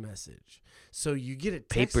text message. So you get a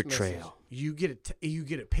text paper message. Trail. You get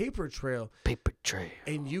a paper trail. Paper trail.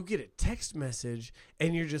 And you get a text message,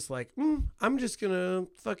 and you're just like, I'm just gonna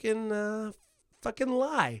fucking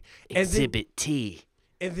lie. Exhibit T.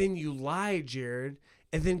 And then you lie, Jarrod.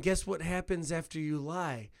 And then guess what happens after you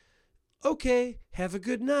lie? Okay, have a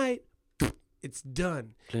good night. It's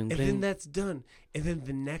done. Bling, and bling. then that's done. And then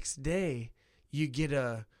the next day, you get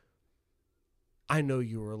I know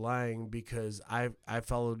you were lying because I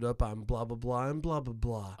followed up on blah, blah, blah, and blah, blah,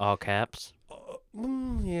 blah. All caps?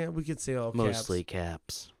 Yeah, we could say all caps. Mostly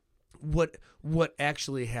caps. What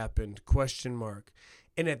actually happened? ?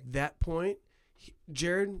 And at that point,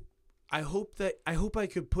 Jarrod, I hope I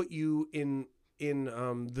could put you in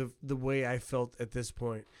the way I felt at this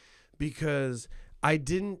point, because I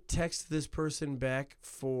didn't text this person back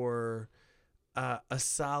for a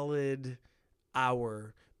solid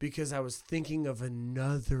hour because I was thinking of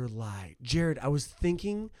another lie. Jarrod, I was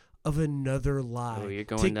thinking of another lie. Oh, you're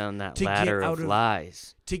going down that ladder of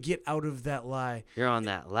lies. To get out of that lie. You're on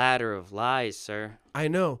that ladder of lies, sir. I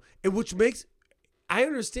know. I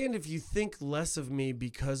understand if you think less of me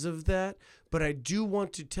because of that, but I do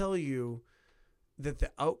want to tell you that the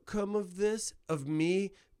outcome of this, of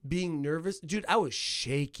me being nervous, dude, I was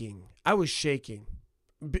shaking.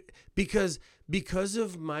 Because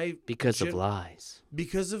of my... Because of lies.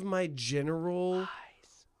 Because of my general... Lies.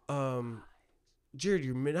 Jarrod,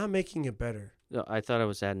 you're not making it better. No, I thought I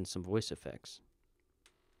was adding some voice effects.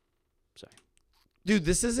 Sorry. Dude,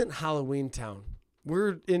 this isn't Halloween Town.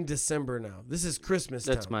 We're in December now. This is Christmas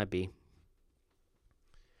Town. That's my B.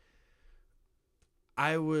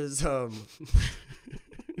 I was, that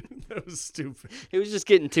was stupid. It was just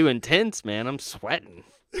getting too intense, man. I'm sweating.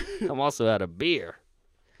 I'm also out of beer.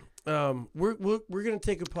 We're gonna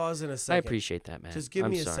take a pause in a second. I appreciate that, man. Just give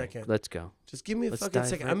I'm me a sorry. second. Let's go. Just give me a Let's fucking dive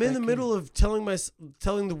second. right I'm in the back middle of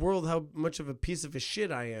telling the world how much of a piece of a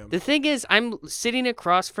shit I am. The thing is, I'm sitting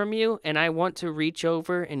across from you, and I want to reach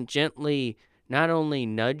over and gently not only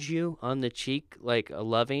nudge you on the cheek like a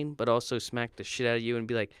loving, but also smack the shit out of you and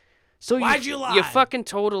be like, "So Why'd you lie? You fucking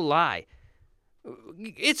told a lie.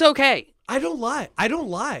 It's okay. I don't lie. I don't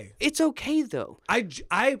lie. It's okay though." I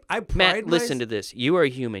pride Matt, listen to this. You are a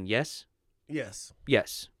human, yes? Yes.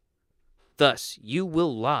 Yes. Thus, you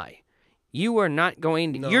will lie. You are not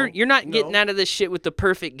going to. No, you're not getting no. out of this shit with the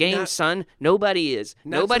perfect game, son. Nobody is.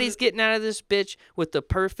 Nobody's getting out of this bitch with the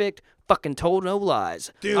perfect fucking told no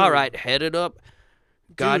lies. Dude. All right, head it up.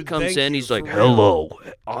 God Dude, comes thank in. you, He's like, for real. "Hello,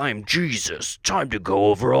 I'm Jesus. Time to go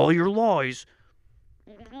over all your lies.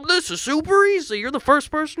 This is super easy. You're the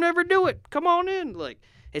first person to ever do it. Come on in." Like,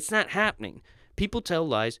 it's not happening. People tell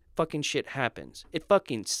lies. Fucking shit happens. It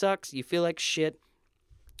fucking sucks. You feel like shit.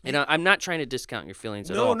 And I'm not trying to discount your feelings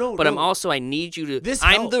at all. No, but no. I need you to. This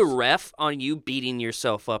I'm the helps. ref on you beating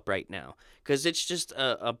yourself up right now. Because it's just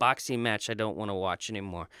a boxing match I don't want to watch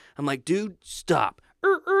anymore. I'm like, dude, stop.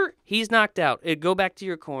 He's knocked out. Go back to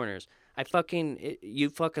your corners. You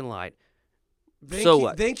fucking lied.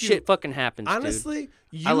 What? Thank you. Shit fucking happens, Honestly,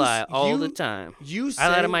 dude. I lie all the time. I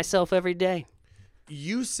lie to myself every day.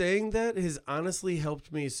 You saying that has honestly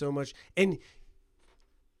helped me so much. And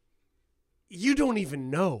you don't even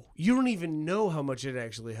know. You don't even know how much it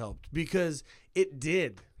actually helped because it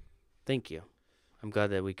did. Thank you. I'm glad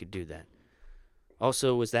that we could do that.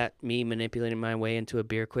 Also, was that me manipulating my way into a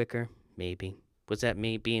beer quicker? Maybe. Was that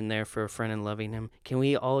me being there for a friend and loving him? Can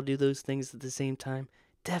we all do those things at the same time?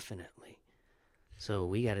 Definitely. So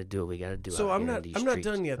we got to do what we got to do. So I'm not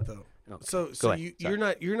done yet though. Okay. So you're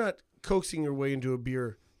not coaxing your way into a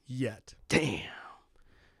beer yet. Damn.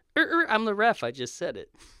 I'm the ref. I just said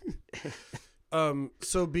it.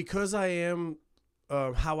 So because I am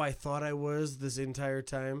how I thought I was this entire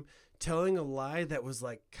time, telling a lie that was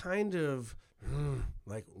like kind of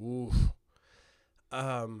like oof.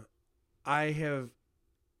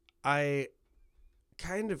 I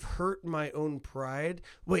kind of hurt my own pride.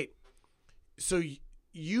 Wait, so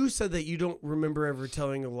you said that you don't remember ever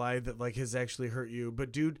telling a lie that like has actually hurt you,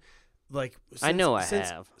 but dude, like I know I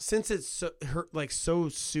have. Since it's so, hurt like so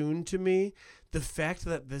soon to me, the fact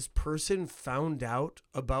that this person found out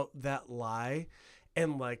about that lie,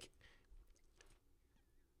 and like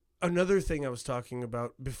another thing I was talking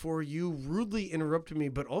about before you rudely interrupted me,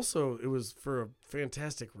 but also it was for a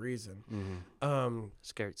fantastic reason. Mm-hmm.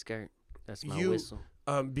 Skirt. That's my whistle.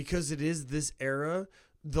 Because it is this era.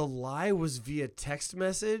 The lie was via text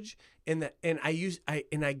message, and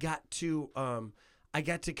I got to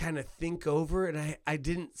kind of think over, and I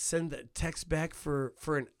didn't send the text back for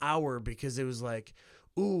an hour because it was like,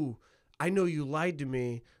 ooh, I know you lied to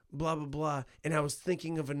me, blah blah blah, and I was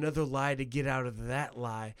thinking of another lie to get out of that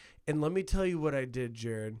lie. And let me tell you what I did,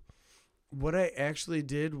 Jarrod. What I actually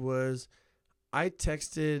did was I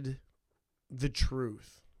texted the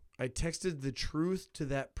truth. I texted the truth to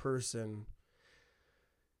that person.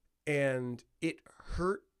 And it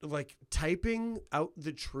hurt, like typing out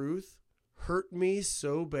the truth hurt me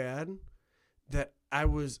so bad that I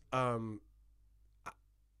was, I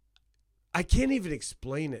can't even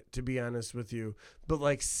explain it, to be honest with you. But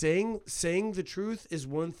like saying the truth is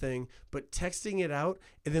one thing, but texting it out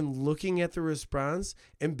and then looking at the response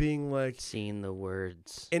and being like, seeing the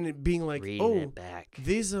words and it being like, reading it back.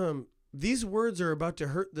 These words are about to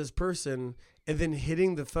hurt this person, and then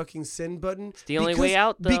hitting the fucking send button. It's the only way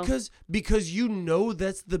out, though. Because you know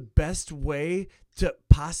that's the best way to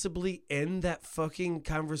possibly end that fucking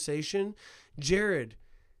conversation. Jarrod,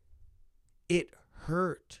 it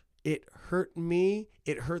hurt. It hurt me.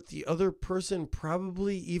 It hurt the other person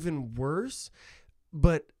probably even worse.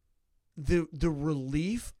 But the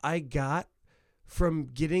relief I got from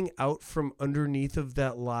getting out from underneath of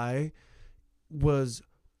that lie was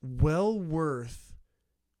well worth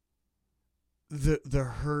the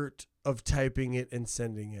hurt of typing it and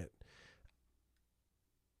sending it.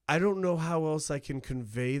 I don't know how else I can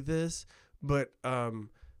convey this, but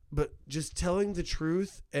just telling the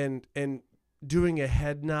truth and doing a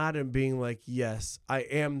head nod and being like, yes, I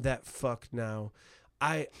am that fuck now.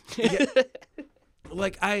 I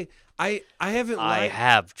haven't I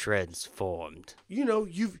have transformed. You know,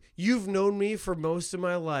 you've known me for most of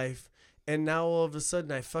my life, and now all of a sudden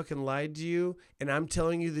I fucking lied to you, and I'm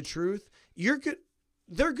telling you the truth.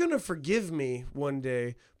 They're gonna forgive me one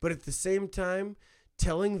day, but at the same time,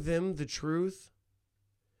 telling them the truth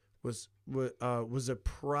was a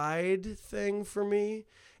pride thing for me,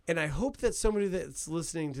 And I hope that somebody that's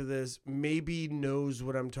listening to this maybe knows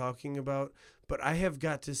what I'm talking about. But I have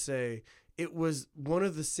got to say, it was one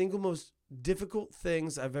of the single most difficult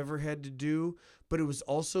things I've ever had to do. But it was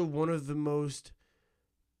also one of the most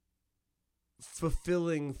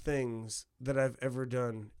fulfilling things that I've ever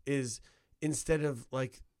done. Is instead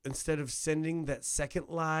of sending that second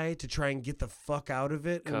lie to try and get the fuck out of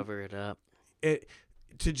it, Cover it up.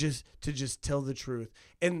 To just tell the truth.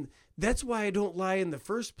 And that's why I don't lie in the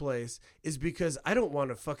first place, is because I don't want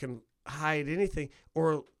to fucking hide anything,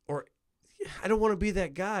 or I don't want to be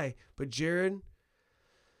that guy. But Jarrod,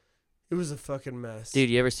 it was a fucking mess. Dude,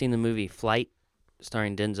 you ever seen the movie Flight,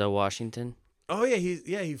 starring Denzel Washington? Oh yeah,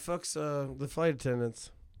 he fucks the flight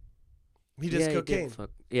attendants. He does cocaine.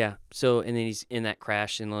 Yeah. So, and then he's in that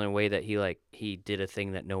crash, and the only way that he did a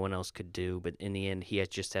thing that no one else could do, but in the end,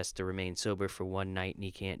 just has to remain sober for one night, and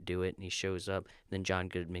he can't do it, and he shows up, and then John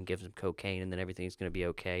Goodman gives him cocaine, and then everything's going to be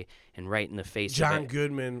okay, and right in the face of John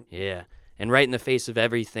Goodman. Yeah. And right in the face of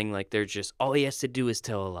everything, like, they're just, all he has to do is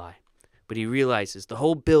tell a lie. But he realizes the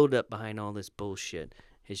whole buildup behind all this bullshit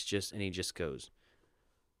is just, and he just goes,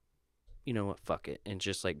 you know what, fuck it, and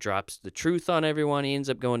just, like, drops the truth on everyone. He ends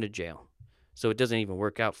up going to jail. So it doesn't even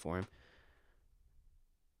work out for him.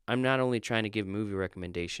 I'm not only trying to give movie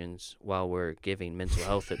recommendations while we're giving mental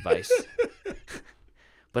health advice,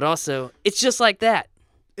 but also, it's just like that.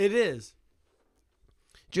 It is.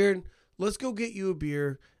 Jarrod, let's go get you a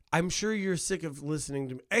beer. I'm sure you're sick of listening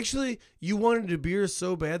to me. Actually, you wanted a beer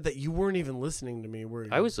so bad that you weren't even listening to me, were you?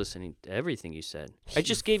 I was listening to everything you said. I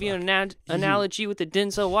just gave you an analogy with the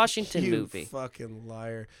Denzel Washington movie. You fucking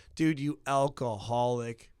liar. Dude, you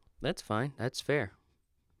alcoholic. That's fine. That's fair.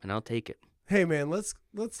 And I'll take it. Hey man, let's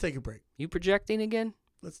take a break. You projecting again?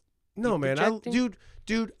 No, man. I love you so much.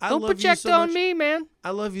 Don't project on me, man.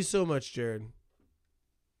 I love you so much, Jarrod.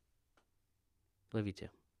 Love you too.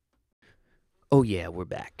 Oh yeah, we're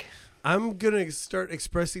back. I'm going to start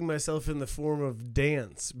expressing myself in the form of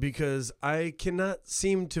dance, because I cannot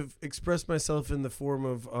seem to express myself in the form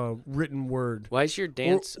of written word. Why is your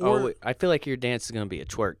dance... I feel like your dance is going to be a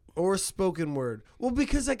twerk. Or spoken word. Well,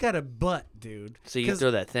 because I got a butt, dude. So you throw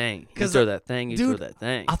that thing. You throw that thing. You throw that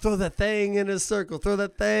thing. I'll throw that thing in a circle. Throw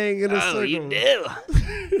that thing in a circle. Oh, you do?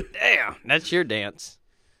 Damn. That's your dance.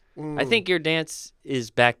 I think your dance is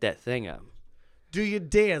back that thing up. Do you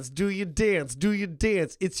dance? Do you dance? Do you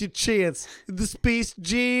dance? It's your chance. The Space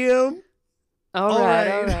Jam. All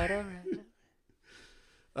right.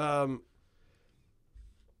 I'd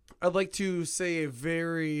like to say a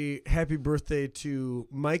very happy birthday to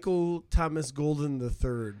Michael Thomas Golden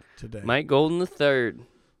III today. Mike Golden III,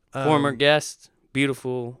 former guest,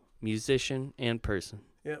 beautiful musician and person.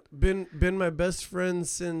 Yeah, been my best friend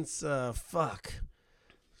since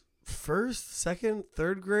first, second,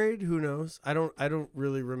 third grade. Who knows? I don't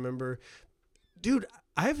really remember. Dude,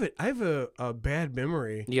 I have a bad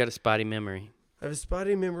memory. You got a spotty memory. I have a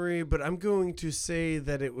spotty memory, but I'm going to say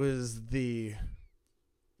that it was the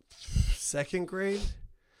second grade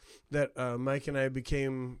that Mike and I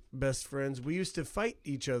became best friends. We used to fight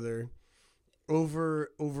each other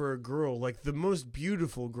over a girl, like the most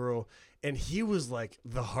beautiful girl, and he was like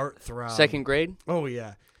the heartthrob. Second grade? Oh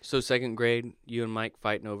yeah. So second grade, you and Mike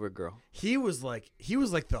fighting over a girl. He was like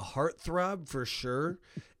the heartthrob for sure,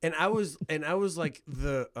 and I was like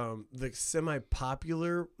the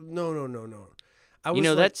semi-popular. No. I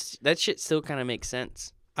was that shit still kind of makes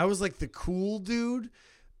sense. I was like the cool dude,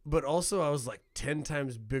 but also I was like 10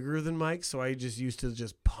 times bigger than Mike, so I just used to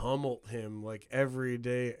just pummel him like every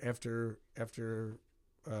day after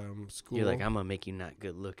school. You're like, I'm gonna make you not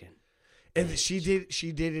good looking. And she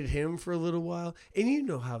dated him for a little while, and you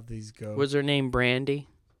know how these go. Was her name Brandy?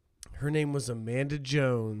 Her name was Amanda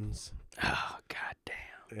Jones. Oh, god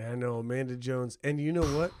damn. Yeah, I know, Amanda Jones. And you know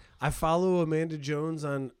what? I follow Amanda Jones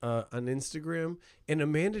on Instagram, and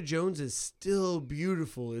Amanda Jones is still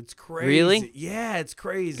beautiful. It's crazy. Really? Yeah, it's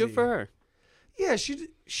crazy. Good for her. Yeah,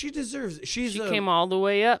 she deserves it. She came all the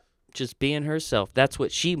way up just being herself. That's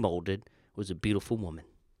what she molded, was a beautiful woman.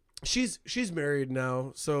 She's married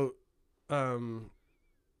now, so I'm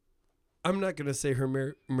not going to say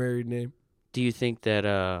her married name. Do you think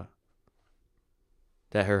that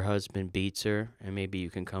that her husband beats her, and maybe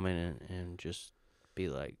you can come in and just be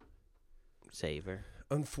like, save her?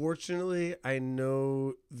 Unfortunately, I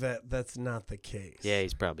know that that's not the case. Yeah,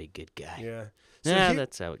 he's probably a good guy. Yeah. So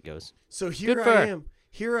that's how it goes. So here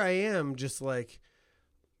I am just like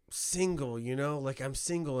single, you know? Like I'm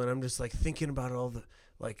single and I'm just like thinking about all the,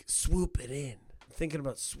 like swooping in. Thinking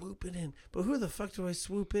about swooping in. But who the fuck do I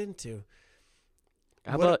swoop into?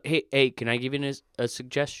 How about, hey, can I give you a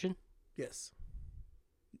suggestion? Yes.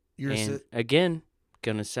 Again,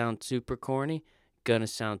 Gonna sound super corny, gonna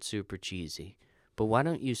sound super cheesy. But why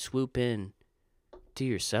don't you swoop in to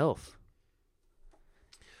yourself?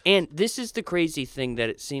 And this is the crazy thing that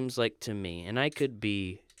it seems like to me, and I could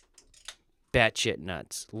be batshit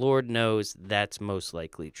nuts. Lord knows that's most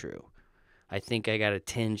likely true. I think I got a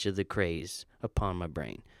tinge of the craze upon my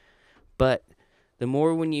brain. But the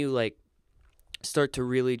more when you like start to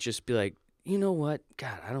really just be like, you know what?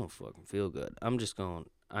 God, I don't fucking feel good. I'm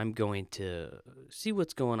going to see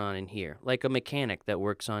what's going on in here. Like a mechanic that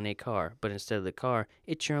works on a car, but instead of the car,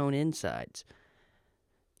 it's your own insides.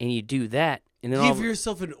 And you do that, and then Give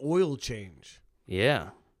yourself an oil change. Yeah.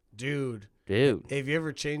 Dude. Have you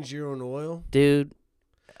ever changed your own oil? Dude.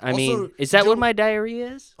 I mean, is that what my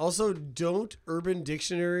diarrhea is? Also, don't Urban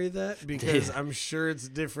Dictionary that, because I'm sure it's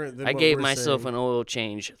different than I what gave we're myself saying. an oil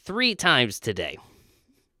change 3 times today.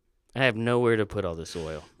 I have nowhere to put all this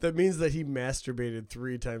oil. That means that he masturbated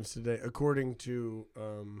 3 times today, according to...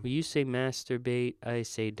 When you say masturbate, I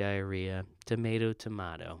say diarrhea. Tomato,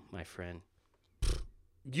 tomato, my friend.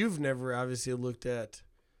 You've never obviously looked at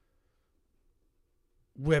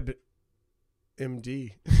WebMD.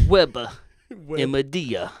 Webba.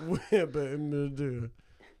 Imadia. WebMD.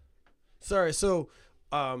 Sorry, so...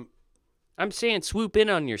 I'm saying swoop in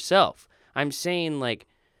on yourself. I'm saying, like,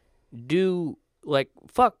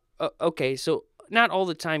 fuck. Okay, so not all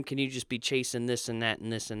the time can you just be chasing this and that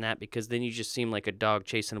and this and that, because then you just seem like a dog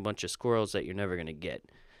chasing a bunch of squirrels that you're never going to get.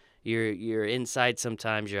 You're inside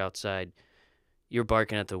sometimes, you're outside. You're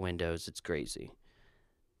barking at the windows. It's crazy.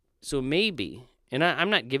 So maybe, and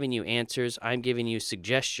I'm not giving you answers. I'm giving you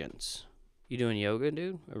suggestions. You doing yoga,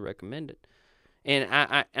 dude? I recommend it. And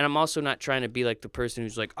I'm also not trying to be like the person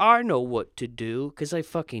who's like, I know what to do, because I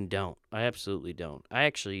fucking don't. I absolutely don't. I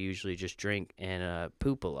actually usually just drink and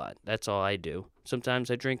poop a lot. That's all I do.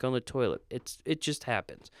 Sometimes I drink on the toilet. It just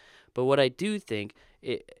happens. But what I do think,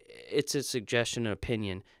 it's a suggestion and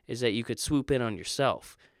opinion, is that you could swoop in on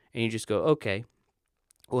yourself. And you just go, okay,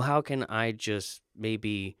 well, how can I just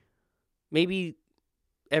maybe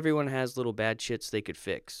everyone has little bad shits they could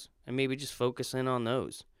fix. And maybe just focus in on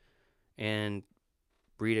those. And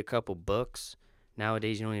read a couple books.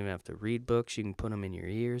 Nowadays, you don't even have to read books. You can put them in your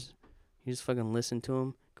ears. You just fucking listen to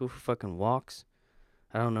them. Go for fucking walks.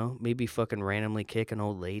 I don't know. Maybe fucking randomly kick an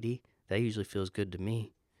old lady. That usually feels good to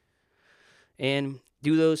me. And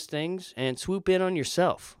do those things and swoop in on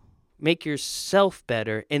yourself. Make yourself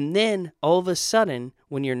better. And then, all of a sudden,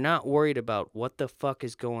 when you're not worried about what the fuck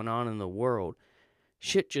is going on in the world,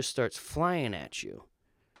 shit just starts flying at you.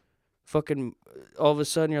 Fucking, all of a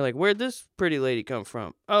sudden, you're like, where'd this pretty lady come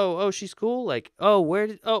from? Oh, she's cool? Like,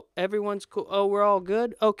 everyone's cool. Oh, we're all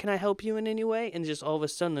good? Oh, can I help you in any way? And just all of a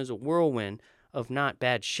sudden, there's a whirlwind of not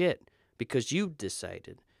bad shit because you've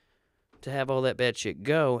decided to have all that bad shit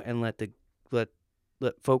go and let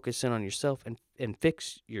focus in on yourself and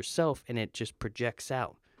fix yourself, and it just projects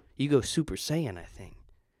out. You go Super Saiyan, I think.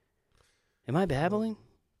 Am I babbling?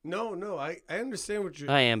 No, I understand what you're...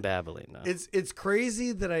 I am babbling, though. It's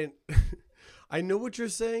crazy that I know what you're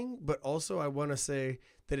saying, but also I want to say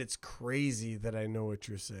that it's crazy that I know what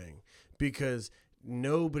you're saying, because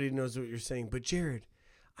nobody knows what you're saying. But Jarrod,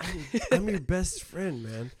 I'm your best friend,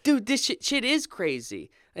 man. Dude, this shit is crazy.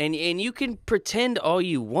 And you can pretend all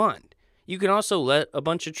you want. You can also let a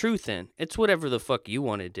bunch of truth in. It's whatever the fuck you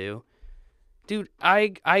want to do. Dude,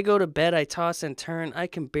 I go to bed, I toss and turn, I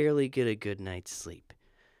can barely get a good night's sleep.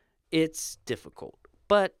 It's difficult.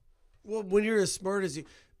 But... well, when you're as smart as you...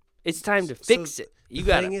 it's time to fix it. You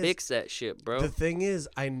gotta fix that shit, bro. The thing is,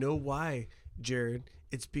 I know why, Jarrod.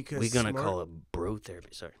 It's because we're gonna call it bro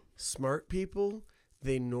therapy. Sorry. Smart people,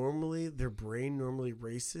 their brain normally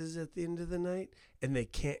races at the end of the night, and they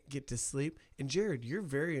can't get to sleep. And Jarrod, you're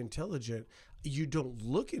very intelligent. You don't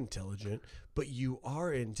look intelligent, but you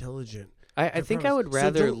are intelligent. I think I would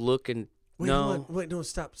rather look and... no,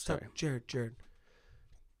 stop. Sorry. Jarrod.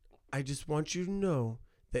 I just want you to know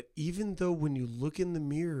that even though when you look in the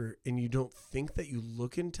mirror and you don't think that you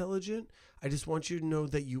look intelligent, I just want you to know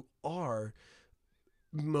that you are.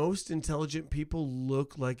 Most intelligent people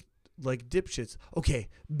look like dipshits. Okay,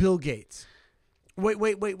 Bill Gates. Wait.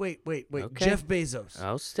 Okay. Jeff Bezos.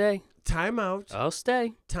 I'll stay. Time out. I'll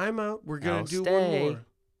stay. Time out. We're going to do one more.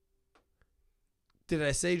 Did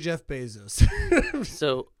I say Jeff Bezos?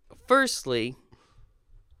 So, firstly,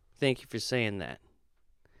 thank you for saying that.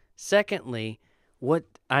 Secondly, what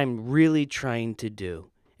I'm really trying to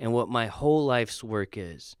do, and what my whole life's work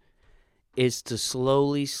is to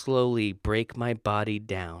slowly break my body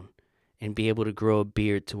down and be able to grow a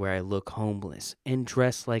beard to where I look homeless and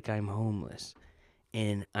dress like I'm homeless.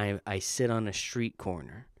 And I sit on a street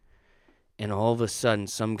corner and all of a sudden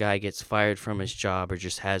some guy gets fired from his job or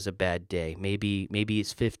just has a bad day. Maybe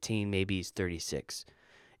he's 15, maybe he's 36,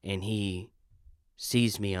 and he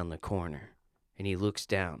sees me on the corner, and he looks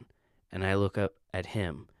down, and I look up at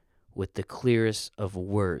him with the clearest of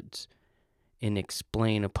words and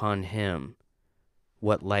explain upon him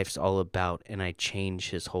what life's all about, and I change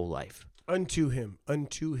his whole life. Unto him.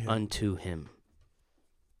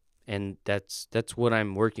 And that's what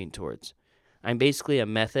I'm working towards. I'm basically a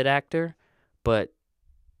method actor, but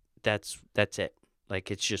that's it.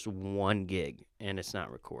 Like, it's just one gig, and it's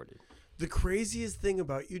not recorded. The craziest thing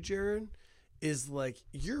about you, Jarrod, is, like,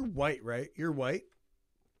 you're white, right? You're white?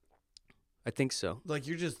 I think so. Like,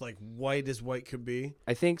 you're just, like, white as white could be?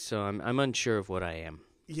 I think so. I'm unsure of what I am.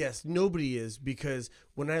 Yes, nobody is, because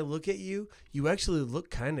when I look at you, you actually look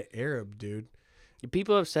kind of Arab, dude.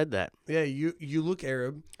 People have said that. Yeah, you look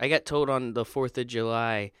Arab. I got told on the 4th of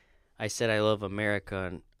July, I said I love America,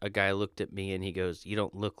 and a guy looked at me and he goes, "You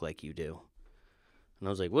don't look like you do." And I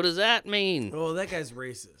was like, what does that mean? Oh, that guy's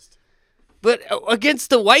racist. But against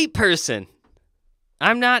the white person.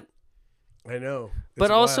 I'm not. I know.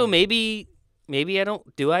 But also wild. maybe I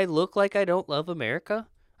don't. Do I look like I don't love America?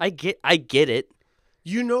 I get it.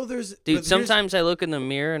 You know, there's... Dude, sometimes I look in the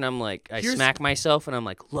mirror and I'm like, I smack myself and I'm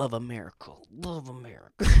like, love America. Love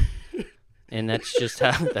America. And that's just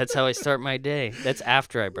how I start my day. That's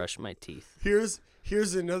after I brush my teeth.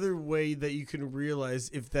 Here's another way that you can realize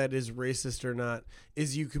if that is racist or not,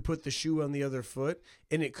 is you could put the shoe on the other foot,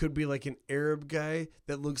 and it could be like an Arab guy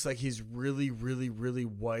that looks like he's really, really, really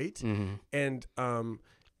white. Mm-hmm.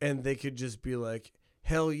 And they could just be like,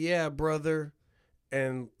 hell yeah, brother.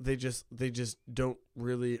 And they just don't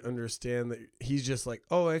really understand that he's just like,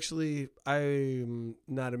 oh, actually, I'm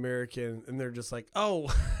not American. And they're just like, oh,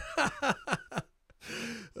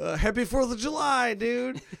 happy 4th of July,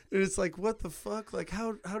 dude. And it's like, what the fuck? Like,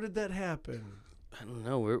 how did that happen? I don't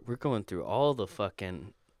know. We're going through all the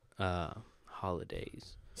fucking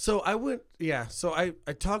holidays. So So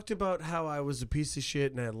I talked about how I was a piece of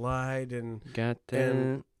shit and I lied and got that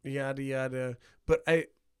and yada yada.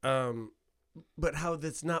 But how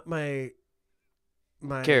that's not my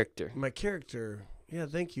character. My character. Yeah,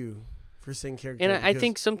 thank you for saying character. And I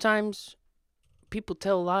think sometimes people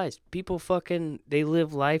tell lies. People they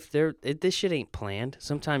live life. This shit ain't planned.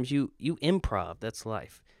 Sometimes you improv. That's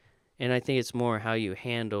life. And I think it's more how you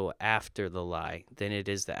handle after the lie than it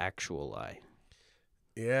is the actual lie.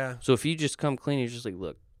 Yeah. So if you just come clean, you're just like,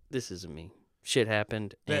 look, this isn't me. Shit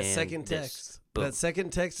happened. That second text. That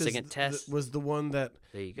second text was the one that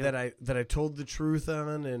I told the truth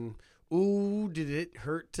on, and ooh, did it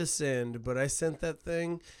hurt to send? But I sent that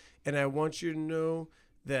thing, and I want you to know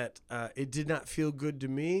that it did not feel good to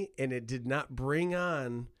me, and it did not bring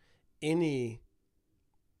on any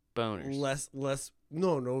boners.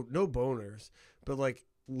 No boners, but like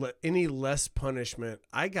any less punishment.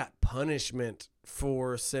 I got punishment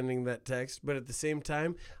for sending that text, but at the same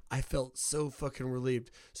time, I felt so fucking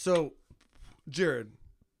relieved. So, Jarrod,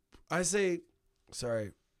 I say,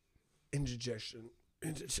 sorry, indigestion.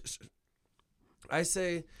 I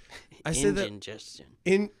say that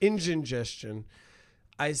indigestion.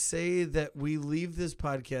 I say that we leave this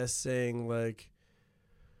podcast saying, like,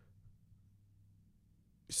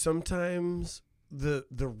 sometimes the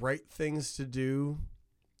right things to do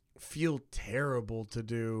feel terrible to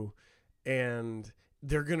do, and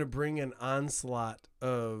they're going to bring an onslaught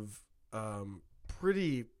of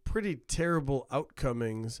pretty terrible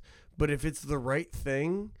outcomings. But if it's the right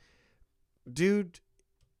thing, dude,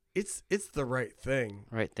 it's the right thing.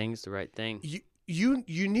 Right thing's the right thing. You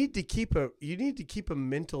need to keep a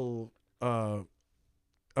mental a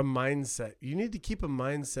mindset. You need to keep a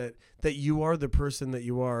mindset that you are the person that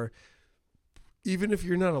you are, even if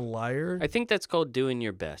you're not a liar. I think that's called doing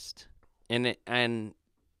your best, and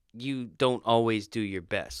you don't always do your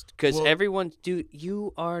best because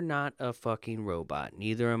you are not a fucking robot.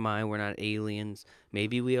 Neither am I. We're not aliens.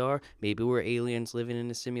 Maybe we are. Maybe we're aliens living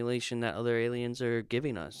in a simulation that other aliens are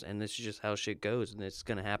giving us, and this is just how shit goes, and it's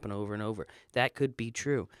gonna happen over and over. That could be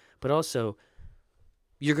true, but also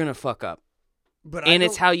you're gonna fuck up. And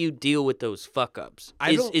it's how you deal with those fuck ups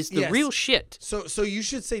is the real shit. So you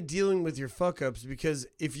should say dealing with your fuck ups, because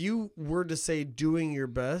if you were to say doing your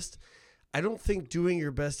best, I don't think doing your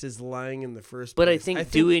best is lying in the first place. But I think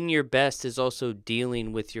doing your best is also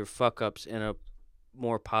dealing with your fuck ups in a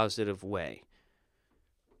more positive way.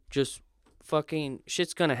 Just fucking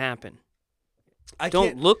shit's gonna happen.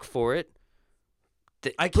 Don't look for it.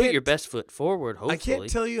 Put your best foot forward, hopefully. I can't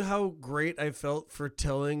tell you how great I felt for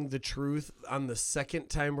telling the truth on the second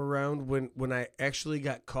time around when I actually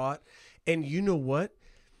got caught. And you know what?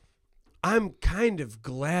 I'm kind of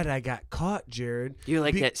glad I got caught, Jarrod. You're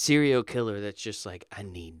like that serial killer that's just like, I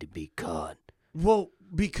need to be caught. Well,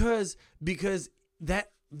 because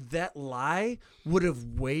that lie would have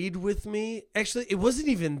weighed with me. Actually, it wasn't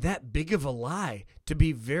even that big of a lie, to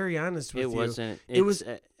be very honest with you. It wasn't. It was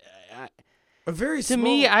a very to small...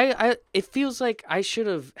 me. It feels like I should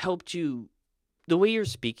have helped you. The way you're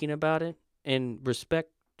speaking about it, and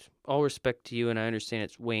all respect to you, and I understand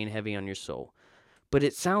it's weighing heavy on your soul, but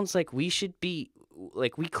it sounds like we should be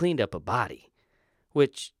like we cleaned up a body,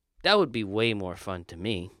 which that would be way more fun to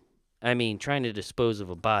me. I mean, trying to dispose of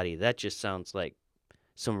a body, that just sounds like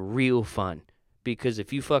some real fun. Because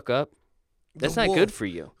if you fuck up, that's not good for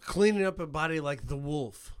you. Cleaning up a body like the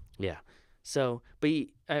wolf. Yeah. So,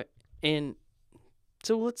 and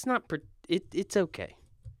so let's not. It's okay.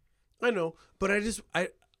 I know, but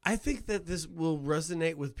I think that this will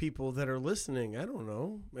resonate with people that are listening. I don't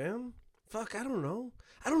know, man. Fuck, I don't know.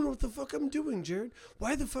 I don't know what the fuck I'm doing, Jarrod.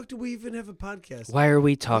 Why the fuck do we even have a podcast? Why are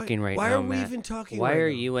we talking right now, Why are we Matt? even talking Why right are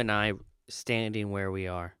now? you and I standing where we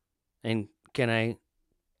are? And can I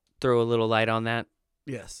throw a little light on that?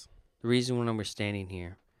 Yes. The reason when we're standing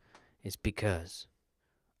here is because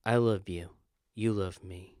I love you. You love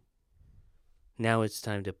me. Now it's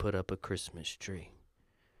time to put up a Christmas tree.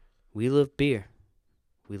 We love beer.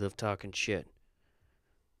 We love talking shit.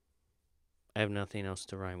 I have nothing else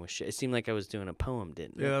to rhyme with shit. It seemed like I was doing a poem,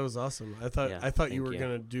 didn't it? Yeah, that was awesome. I thought you were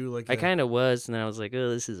gonna do like I kind of was, and I was like, oh,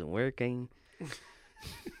 this isn't working.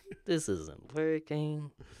 This isn't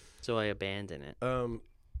working. So I abandoned it.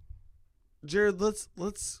 Jarrod,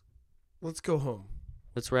 let's go home.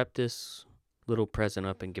 Let's wrap this little present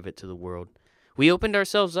up and give it to the world. We opened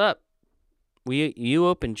ourselves up. You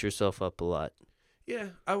opened yourself up a lot. Yeah,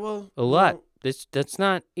 I will. A lot. That's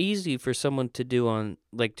not easy for someone to do on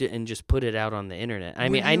and just put it out on the internet. I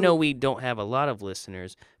mean, I know we don't have a lot of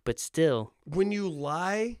listeners, but still. When you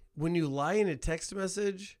lie in a text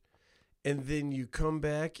message, and then you come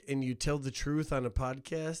back and you tell the truth on a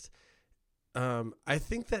podcast, I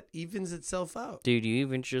think that evens itself out. Dude, you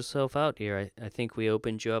evened yourself out here. I think we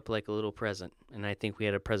opened you up like a little present, and I think we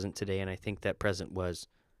had a present today, and I think that present was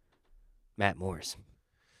Matt Morris.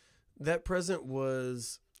 That present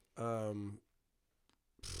was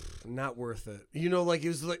not worth it. You know, like it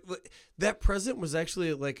was like that present was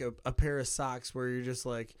actually like a pair of socks where you're just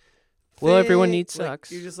like, well, everyone needs like,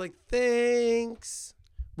 socks. You're just like, thanks.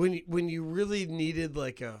 When you really needed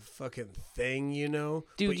like a fucking thing, you know,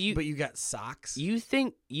 dude, but you got socks. You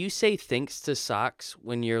say thanks to socks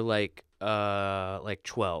when you're like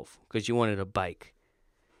 12 because you wanted a bike.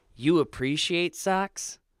 You appreciate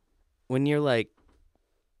socks when you're like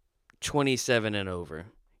 27 and over.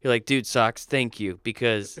 You're like, dude, socks, thank you,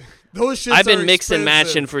 because those shits I've been are mixing and expensive.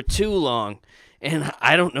 matching for too long, and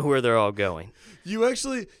I don't know where they're all going. You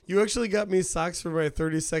actually got me socks for my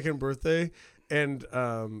 32nd birthday, and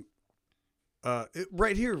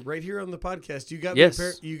right here on the podcast, you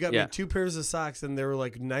got me 2 pairs of socks, and they were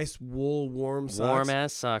like nice wool warm socks. Warm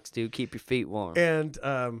ass socks, dude. Keep your feet warm. And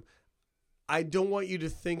I don't want you to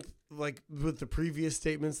think like with the previous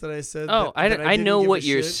statements that I said. Oh, that I know what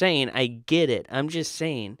you're shit. saying. I get it. I'm just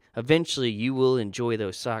saying, eventually you will enjoy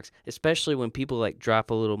those socks, especially when people like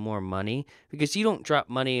drop a little more money, because you don't drop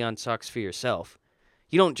money on socks for yourself.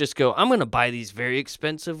 You don't just go, I'm going to buy these very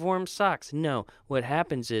expensive warm socks. No, what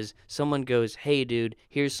happens is someone goes, hey, dude,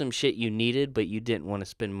 here's some shit you needed, but you didn't want to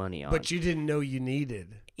spend money on. But you didn't know you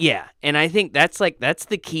needed. Yeah, and I think that's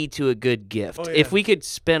the key to a good gift. Oh, yeah. If we could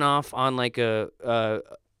spin off on like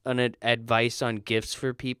an advice on gifts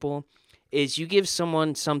for people, is you give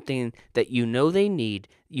someone something that you know they need,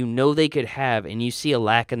 you know they could have, and you see a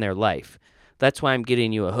lack in their life. That's why I'm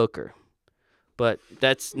getting you a hooker. But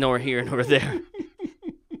that's nor here nor there.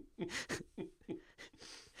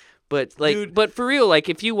 But like, dude, but for real, like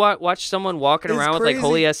if you watch someone walking around with like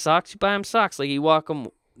holy ass socks, you buy them socks. Like you walk them,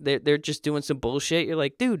 they're just doing some bullshit. You're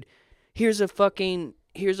like, dude, here's a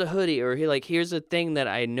hoodie, or here's a thing that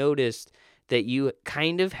I noticed that you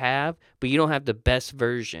kind of have, but you don't have the best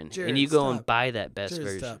version, Jarrod, and you go stop. and buy that best Jarrod,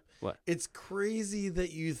 version. Stop. What? It's crazy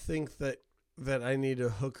that you think that I need a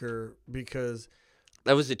hooker because.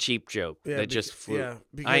 That was a cheap joke that just flew. Yeah,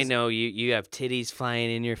 I know you have titties flying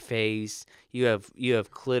in your face. You have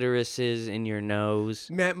clitorises in your nose.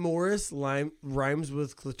 Matt Morris rhymes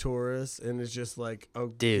with clitoris and is just like a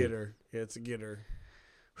getter. Yeah, it's a getter.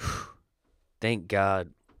 Thank God.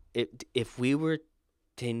 If we were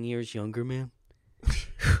 10 years younger, man,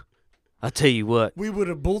 I'll tell you what. We would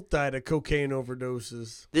have both died of cocaine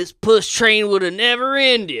overdoses. This puss train would have never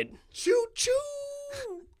ended. Choo choo.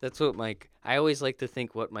 That's what I always like to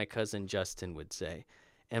think what my cousin Justin would say.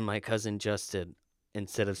 And my cousin Justin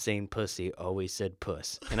instead of saying pussy, always said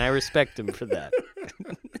puss. And I respect him for that.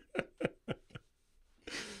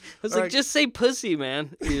 I was like, just say pussy,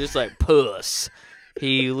 man. He's just like, puss.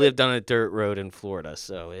 He lived on a dirt road in Florida,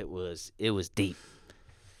 so it was deep.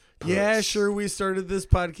 Puss. Yeah, sure, we started this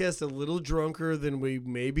podcast a little drunker than we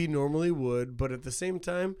maybe normally would, but at the same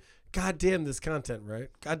time, goddamn this content, right?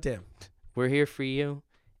 Goddamn. We're here for you,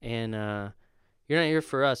 and you're not here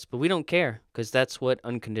for us, but we don't care, because that's what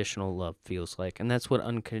unconditional love feels like, and that's what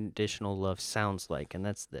unconditional love sounds like, and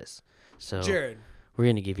that's this. So, Jarrod, we're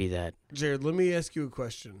going to give you that. Jarrod, let me ask you a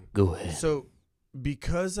question. Go ahead. So,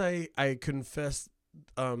 because I confessed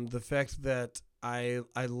the fact that I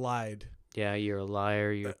lied. Yeah, you're a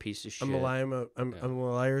liar. You're a piece of shit. I'm a liar. I'm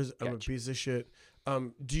a liar. I'm a Gotcha. piece of shit.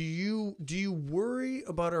 Do you worry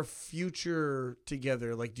about our future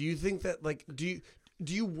together? Like, do you think that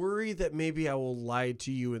do you worry that maybe I will lie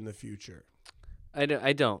to you in the future? I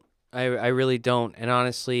don't. I really don't. And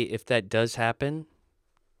honestly, if that does happen,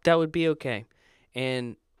 that would be okay.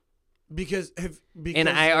 And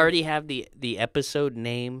I already have the episode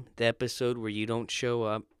name, the episode where you don't show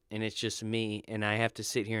up and it's just me and I have to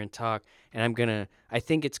sit here and talk, and I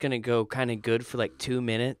think it's gonna go kind of good for like 2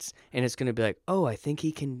 minutes, and it's gonna be like, oh, I think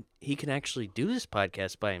he can actually do this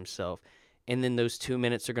podcast by himself, and then those 2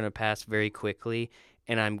 minutes are gonna pass very quickly,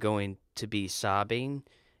 and I'm going to be sobbing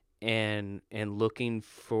and looking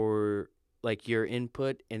for like your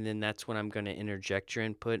input, and then that's when I'm going to interject your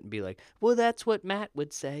input and be like, well, that's what Matt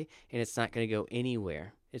would say, and it's not going to go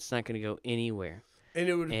anywhere. And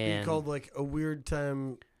it would be called like a weird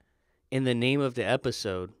time. In the name of the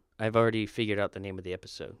episode, I've already figured out the name of the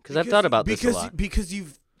episode, because I've thought about this a lot. Because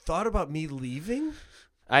you've thought about me leaving?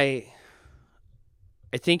 I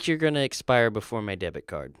think you're going to expire before my debit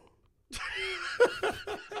card.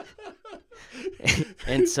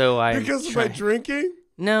 And so because of my drinking?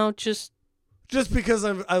 No, just because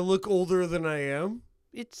I look older than I am?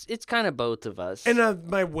 It's kind of both of us. And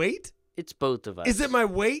my weight? It's both of us. Is it my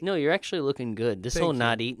weight? No, you're actually looking good. This whole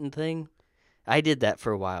not eating thing, I did that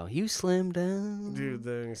for a while. You slimmed down. Dude,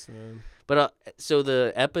 thanks, man. But so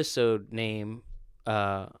the episode name,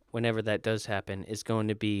 whenever that does happen, is going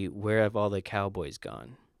to be Where Have All the Cowboys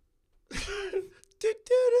Gone?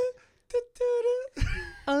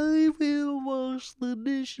 I will wash the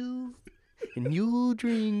dishes, and you'll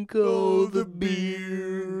drink all the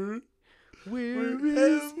beer. Where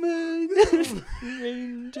is my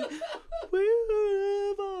ranger? Where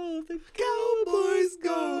have all the cowboys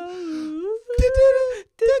gone?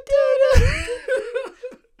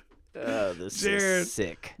 Oh, this is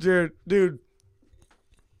sick. Jarrod, dude.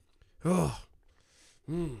 Oh.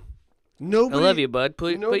 Nobody, I love you, bud.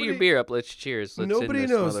 Put your beer up. Let's cheers. Let's nobody end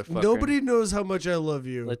this knows. motherfucker. Nobody knows how much I love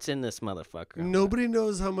you. Let's end this motherfucker. Nobody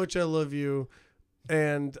knows how much I love you,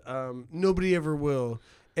 and nobody ever will.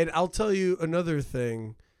 And I'll tell you another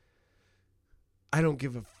thing. I don't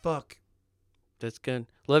give a fuck. That's good.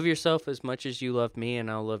 Love yourself as much as you love me, and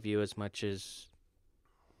I'll love you as much as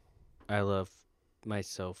I love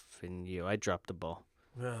myself and you. I dropped the ball.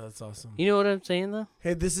 Yeah, that's awesome. You know what I'm saying, though?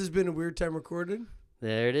 Hey, this has been a Weird Time Recorded.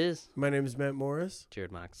 There it is. My name is Matt Morris.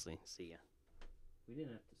 Jarrod Moxley. See ya. We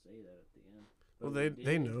didn't have to say that at the end. Well,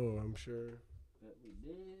 they know, I'm sure. But we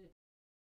did.